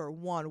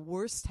 #1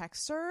 worst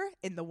texter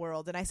in the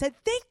world. And I said,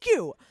 thank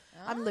you.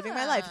 I'm living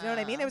my life. You know what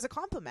I mean? It was a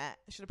compliment.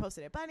 I should have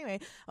posted it. But anyway,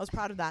 I was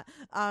proud of that.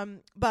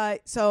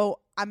 But so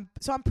I'm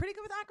pretty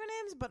good with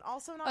acronyms, but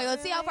also not. Okay,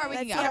 let's see how far we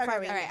can Let's go. see how far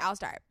we All can right, go. I'll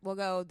start. We'll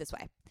go this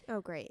way.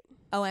 Oh, great.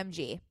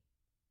 OMG.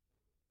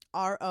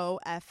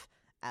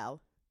 ROFL.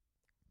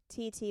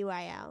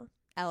 TTYL.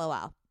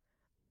 LOL.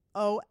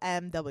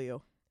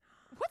 OMW.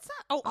 What's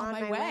that? Oh, on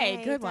my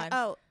way. Good one.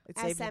 Oh, It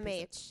saved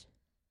me SMH.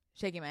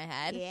 Shaking my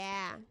head.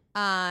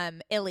 Yeah.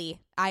 Illy.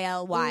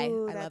 ILY.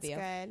 Ooh, I love that's you.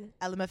 good.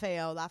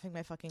 LMFAO, laughing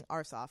my fucking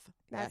arse off.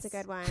 That's Yes. a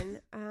good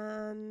one.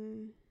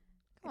 Come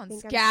on,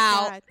 think I'm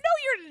Scout. stuck. No,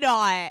 you're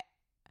not.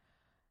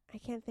 I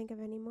can't think of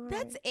any more.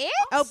 That's it?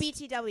 Oh,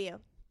 BTW.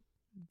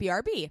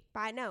 BRB.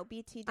 No,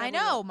 BTW. I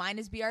know. Mine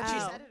is BRB. She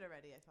Oh. said it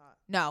already, I thought.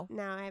 No.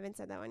 No, I haven't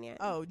said that one yet.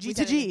 Oh, G We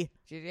to said G.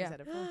 Yeah. We said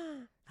it before.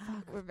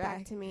 Fuck, we're Back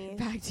back. to me.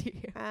 Back to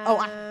you. Oh,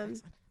 I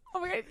Oh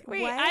my god.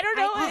 Wait, what? I don't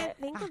know I it. can't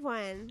think of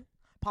one.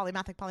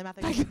 Polymathic.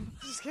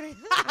 Just kidding.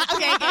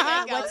 Okay,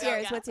 go, What's go,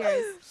 yours? go. What's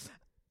yours?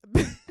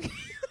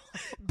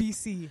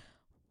 BC.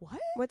 What?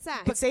 What's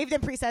that? But saved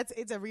in presets,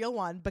 it's a real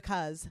one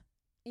because.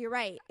 You're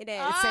right. It is.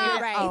 Ah,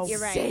 You're right. oh, You're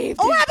right. saved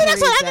Oh, I have the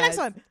next one. I have the presets. next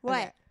one.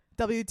 What?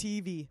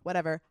 WTV.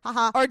 Whatever.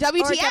 Haha. Or Or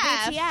WTF.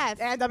 WTF.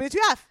 And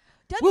WTF.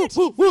 Woo, WTF.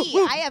 woo, woo,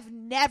 woo. I have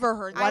never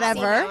heard that. I've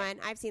seen Whatever. that one.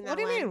 I've seen that What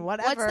do you one. mean?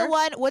 Whatever.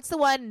 What's the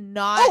one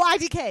not Oh,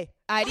 IDK.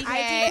 IDK,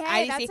 IDK,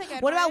 IDC. that's a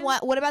good What about one.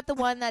 what about the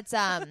one that's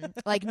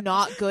like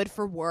not good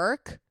for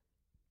work?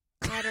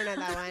 I don't know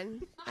that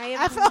one. I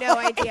have no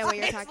idea what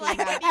you're It's talking like-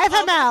 about.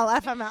 FML.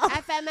 FML.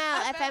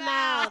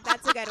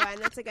 That's a good one.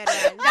 That's a good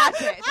one.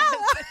 That's it.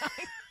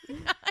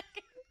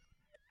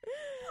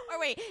 Or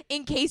wait,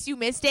 in case you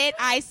missed it,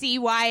 ICYMI.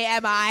 Oh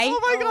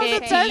my God, Okay, the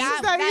best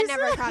is that you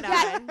never said. caught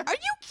Yeah, on. are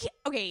you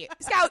okay,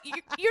 Scout?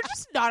 You're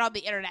just not on the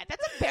internet.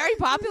 That's a very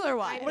popular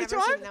one. I've Which never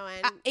one? seen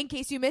that one. In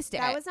case you missed it,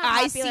 That was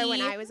not popular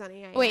when I was on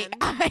AIM. Wait,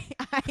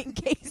 in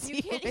case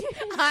you can't- ICYMI.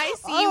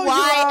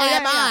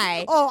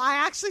 Oh, I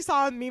actually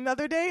saw a meme the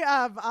other day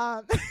of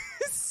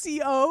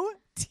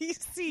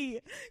COTC,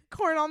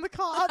 corn on the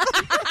cob.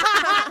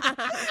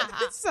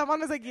 Someone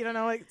was like, you don't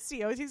know what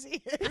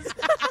COTC is.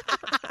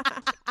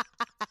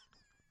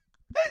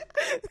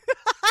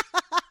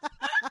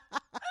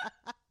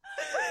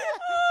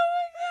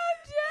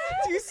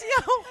 Do you see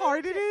how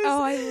hard it is?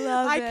 Oh, I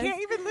love I this.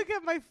 can't even look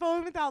at my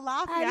phone without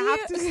laughing. How I do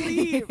have to you-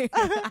 sleep.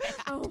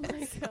 Oh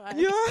my god.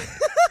 Yeah.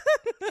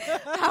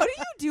 How do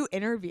you do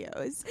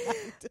interviews?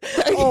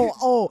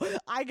 oh,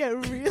 I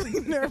get really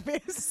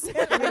nervous. And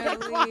I get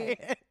Really?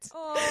 quiet.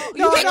 Oh,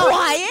 you get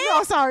quiet?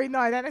 No, sorry,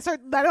 no.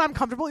 Then I'm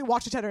comfortable. You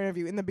watch a Cheddar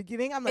interview. In the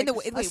beginning, I'm like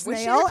wait, a which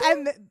snail, Cheddar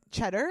and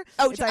Cheddar.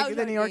 Oh, it's like oh,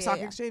 the New York yeah, Stock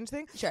yeah. Exchange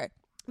thing. Sure.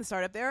 The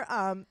startup there.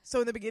 So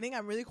in the beginning,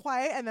 I'm really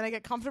quiet, and then I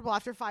get comfortable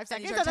after 5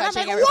 Then you seconds, start and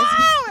then I'm touching like, everyone's-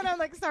 wow, and I'm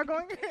like start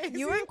going crazy.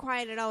 You weren't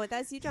quiet at all with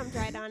us. You jumped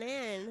right on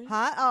in.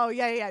 Huh? Oh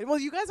yeah. Well,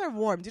 you guys are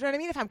warm. Do you know what I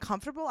mean? If I'm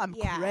comfortable, I'm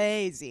Yeah.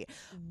 crazy.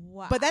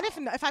 Wow. But then if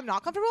I'm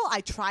not comfortable,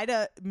 I try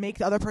to make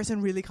the other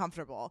person really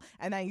comfortable,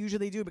 and I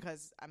usually do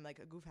because I'm like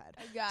a goof head.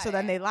 Got So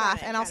then they it.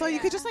 laugh, it, and got also it. you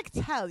could just like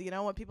tell,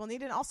 what people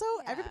need, and also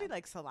Yeah. everybody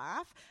likes to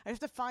laugh. I have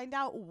to find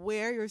out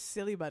where your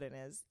silly button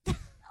is.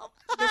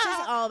 This is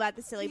all about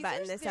the silly These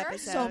button are- this there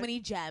episode. are so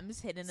many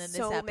gems hidden in this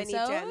So episode. many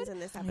gems in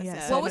this episode. Yes.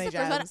 What So was many the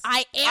first one? gems.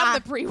 I am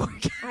the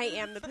pre-workout. I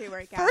am the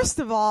pre-workout. First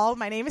of all,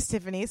 my name is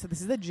Tiffany, so this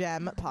is the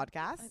Gem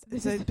podcast.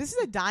 This is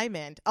a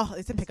diamond. Oh,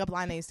 it's a pickup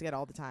line I used to get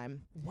all the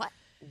time. What?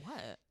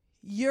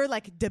 You're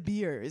like De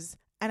Beers.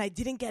 And I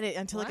didn't get it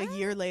until like What? a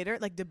year later.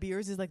 Like De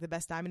Beers is like the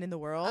best diamond in the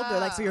world. They're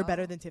like, so you're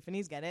better than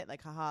Tiffany's. Get it?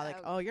 Like, haha. Like,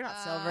 oh, you're not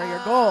silver,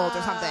 you're gold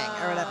or something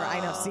or whatever.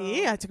 I know.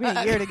 See, it took me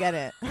a year to get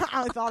it.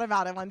 I thought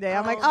about it one day.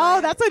 I'm like, Oh, oh,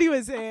 my- that's what he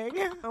was saying.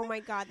 Oh my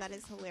god, that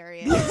is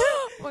hilarious.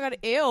 Oh my god,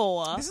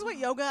 ew. This is what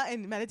yoga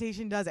and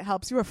meditation does. It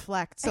helps you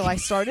reflect. So I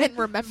started. And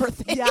remember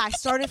things. Yeah, I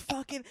started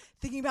fucking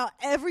thinking about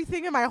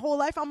everything in my whole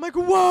life. I'm like,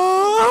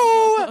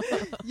 whoa,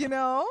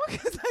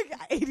 because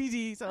like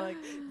ADD, so like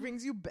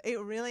brings you. It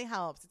really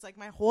helps. It's like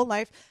my whole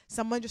life.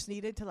 Someone just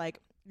needed to like,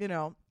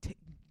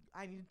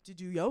 I needed to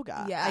do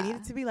yoga. Yeah. I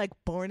needed to be like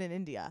born in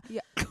India.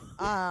 Yeah.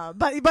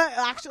 But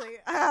actually,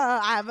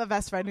 I have a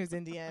best friend who's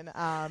Indian.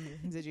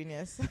 He's a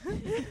genius.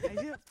 I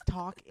do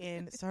talk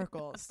in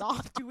circles.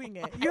 Stop doing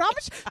it. You know how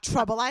much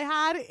trouble I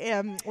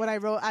had when I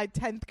wrote a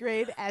 10th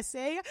grade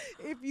essay?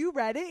 If you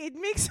read it, it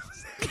makes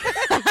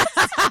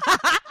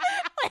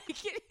Wait,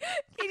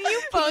 Can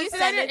you post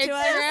it on your send it to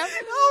us?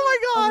 Instagram? Oh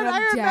my God, I'm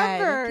I dead.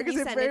 remember. Can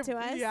you 'Cause send it to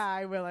us? Yeah,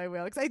 I will.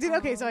 'Cause I did.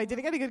 Okay, so I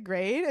didn't get a good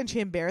grade, and she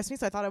embarrassed me,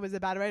 so I thought I was a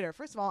bad writer.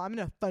 First of all, I'm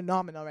a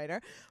phenomenal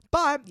writer,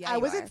 but Yeah, I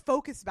you wasn't are.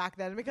 focused back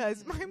then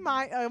because my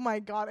mind. Oh my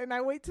God, and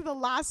I wait to the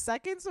last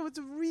second, so it's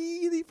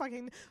really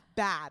fucking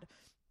bad.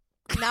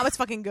 Now it's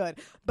fucking good,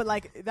 but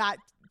like that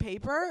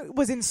paper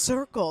was in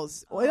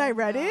circles. When I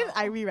read it,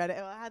 I reread it.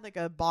 I had like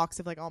a box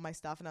of like all my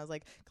stuff, and I was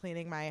like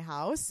cleaning my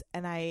house,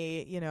 and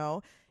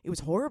it was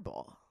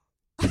horrible.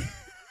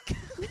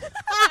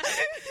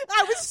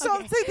 I was so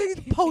like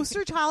the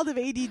poster child of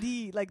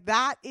ADD. Like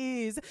that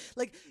is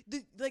like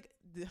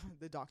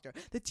the doctor,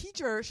 the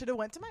teacher should have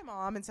went to my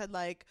mom and said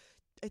like,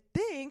 I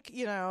think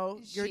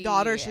your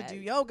daughter should do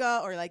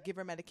yoga or like give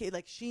her medication.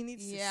 Like she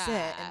needs to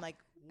sit and like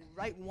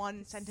write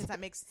one sentence that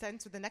makes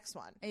sense with the next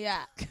one.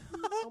 Yeah.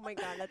 Oh my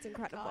God, that's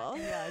incredible.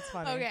 Yeah, it's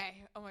funny.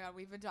 Okay. Oh my God,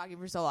 we've been talking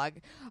for so long.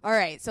 All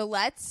right, so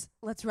let's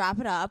wrap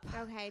it up.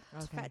 Okay.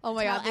 Oh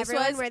my God, Tell this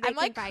everyone was. where they I'm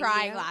can like find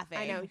crying, you. laughing.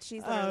 I know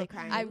she's literally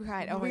crying. I'm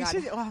crying. Oh my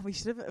God. We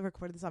should have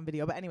recorded this on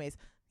video. But anyways,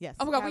 yes.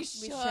 Oh my God, Yeah, we we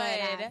should. should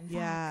have.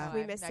 Yeah.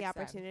 We missed the Next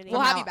time. opportunity. We'll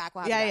have No. you back.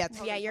 Yeah.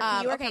 Yeah, you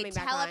were okay, coming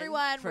back tell on.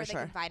 everyone For where they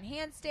sure. can find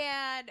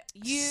Handstand,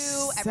 you,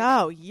 everything.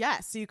 So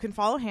yes, so you can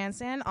follow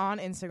Handstand on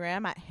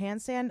Instagram at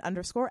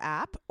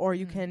handstand_app, or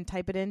you can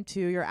type it into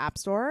your app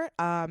store,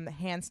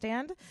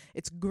 Handstand.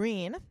 It's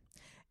green,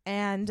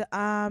 and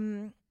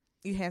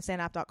you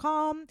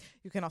handstandapp.com.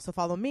 You can also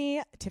follow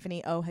me,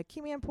 Tiffany O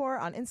Hakimianpour,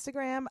 on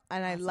Instagram,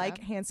 and I like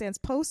Handstand's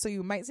posts, so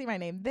you might see my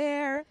name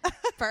there.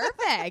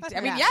 Perfect.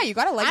 I mean, yeah, you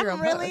gotta like your own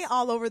I'm really posts.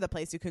 all over the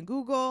place. You can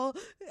Google.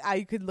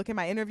 You could look at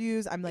my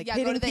interviews. I'm like Yeah,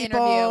 hitting go to the people.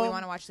 interview. We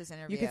want to watch this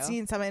interview. You can see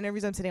in some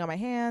interviews I'm sitting on my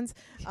hands.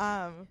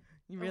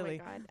 You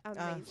really. Oh my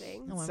God,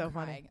 amazing. Oh, I'm so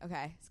crying.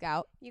 Okay,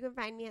 Scout. You can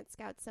find me at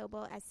Scout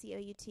Sobel,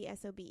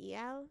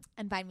 SCOUTSOBEL.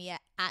 And find me at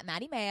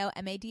Maddie Mayo,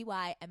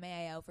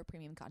 MADYMAIO for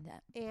premium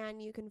content.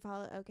 And you can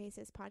follow OK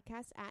Sis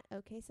Podcast at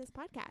OK Sis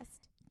Podcast.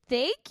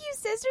 Thank you,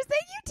 sisters.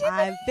 Thank you,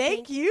 Tiffany.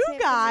 Thank you Tiffany.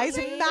 guys.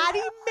 Maddie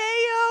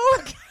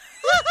Mayo.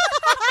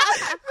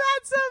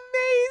 That's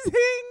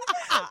amazing.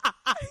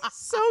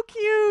 So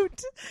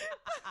cute.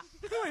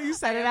 When you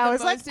said it, I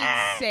was like, most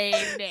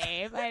insane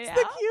name. I it's know.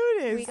 the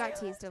cutest. We got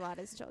teased a lot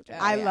as children.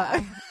 I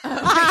love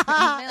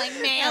They're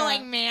like mayo,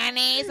 like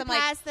mayonnaise. I'm like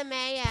Pass the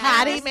mayo.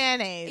 Patty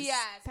mayonnaise. yes,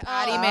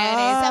 Patty Oh.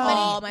 mayonnaise. Somebody,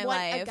 all my A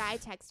life. guy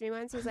texted me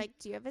once. He was like,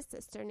 "Do you have a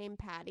sister named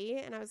Patty?"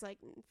 And I was like,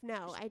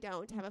 "No, I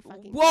don't have a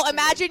fucking." Well, sister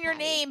imagine named your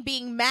Patty." name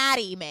being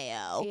Maddie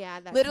Mayo. Yeah,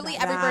 that's Literally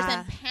right. every person,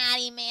 Yeah.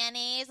 Patty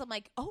mayonnaise. I'm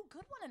like, oh,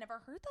 good one. I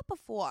never heard that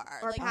before.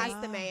 Or like, pass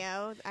the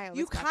mayo. I always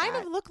You got kind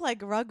that. of look like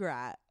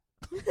Rugrat.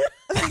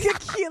 Like a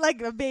cute,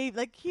 like a babe,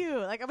 like cute.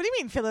 Like, what do you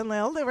mean, Phil and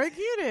Lil? They were the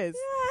cutest.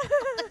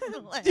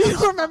 Do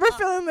you remember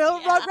Phil and Lil?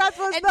 Yeah. Rugrats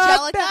was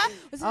Angelica? the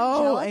best. Was it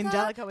Oh, Angelica?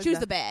 Angelica was She was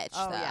the- the bitch.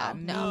 Oh, though. yeah,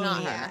 No, not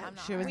me. her. Yeah. I'm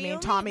not She was her. me and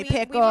only- Tommy we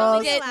Pickles.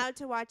 only did allowed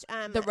to watch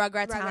the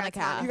Rugrats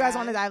Hanukkah. You guys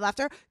want to die of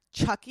laughter?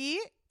 Chucky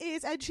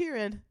is Ed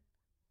Sheeran.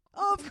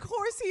 Of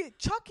course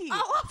Chucky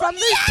Oh, from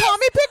yes! the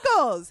Tommy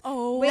Pickles.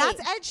 Oh, Wait. That's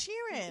Ed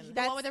Sheeran.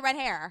 the one with the red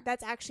hair.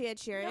 That's actually Ed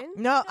Sheeran.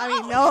 No, I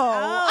mean no.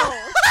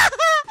 Oh.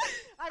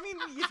 I mean,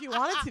 if you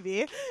want it to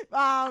be.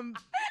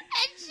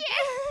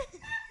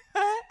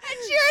 Ed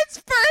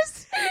Sheeran's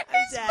first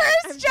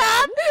I'm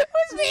job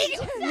was being.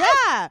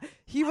 Yeah,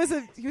 he was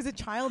a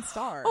child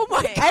star. Oh my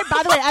Okay. god! And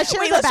by the way, Ed Sheeran's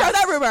Wait, the let's start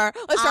best. that rumor.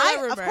 Let's start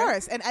that rumor. Of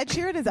course, and Ed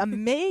Sheeran is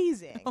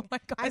amazing. Oh my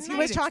god! Because he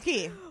was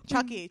Chucky.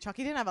 Chucky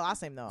didn't have a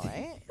last name though,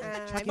 right? I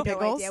have Chucky no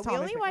Pickles. idea. We Tommy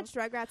only Pickles. watched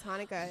Rugrats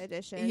Hanukkah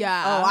edition.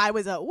 Yeah. Oh, I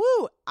was a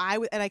woo.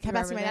 And I kept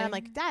asking my dad, I'm Remember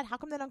like, Dad, how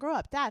come they don't grow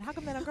up? Dad, how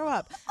come they don't grow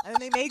up? And then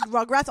they made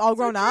Rugrats all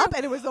grown up,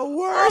 and it was the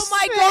worst. Oh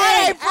my god!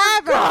 thing I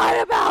ever.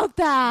 forgot about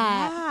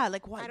that. Yeah,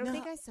 like what? I don't No.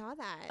 think I saw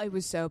that. It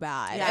was so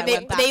bad. Yeah, and I they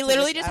went back they to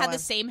literally the- just I had the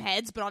went- same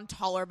heads but on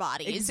taller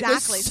bodies. It was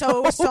Exactly. So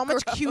it was so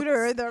much gross.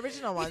 cuter the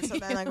original one. So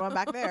then I went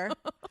back there.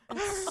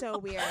 That's so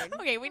weird.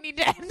 Okay, we need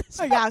to end this.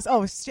 Oh yes.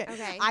 Oh shit.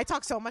 Okay. I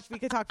talk so much. We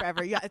could talk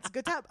forever. Yeah, it's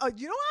good to. Oh,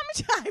 you know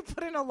how much I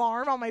put an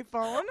alarm on my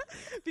phone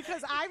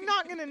because I'm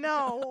not gonna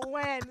know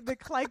when the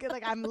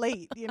like I'm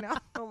late. You know.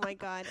 Oh my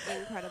god,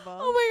 incredible.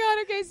 Oh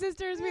my god! Okay,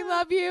 sisters, we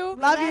love you.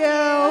 Love you.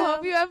 I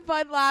hope you have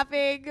fun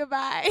laughing.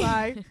 Goodbye.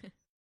 Bye.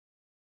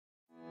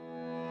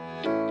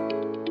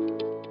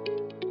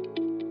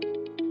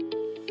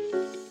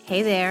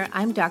 Hey there,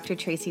 I'm Dr.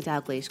 Tracy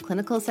Dalgleish,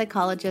 clinical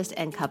psychologist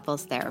and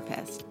couples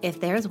therapist. If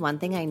there's one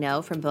thing I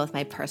know from both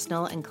my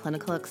personal and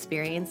clinical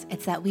experience,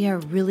 it's that we are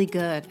really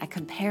good at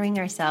comparing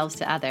ourselves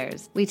to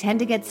others. We tend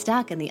to get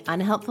stuck in the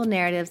unhelpful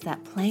narratives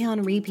that play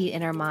on repeat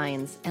in our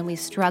minds, and we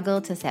struggle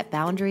to set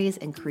boundaries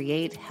and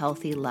create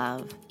healthy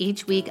love.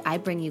 Each week, I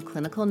bring you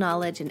clinical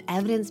knowledge and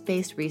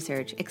evidence-based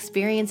research,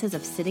 experiences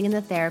of sitting in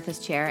the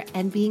therapist chair,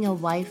 and being a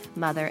wife,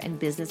 mother, and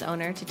business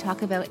owner to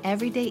talk about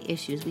everyday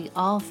issues we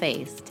all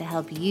face to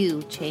help you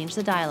change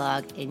the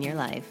dialogue in your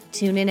life.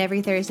 Tune in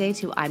every Thursday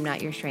to I'm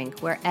Not Your Shrink,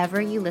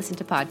 wherever you listen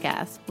to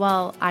podcasts.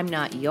 While I'm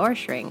not your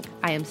shrink,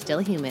 I am still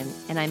human,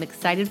 and I'm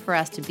excited for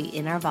us to be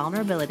in our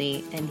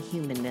vulnerability and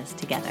humanness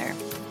together.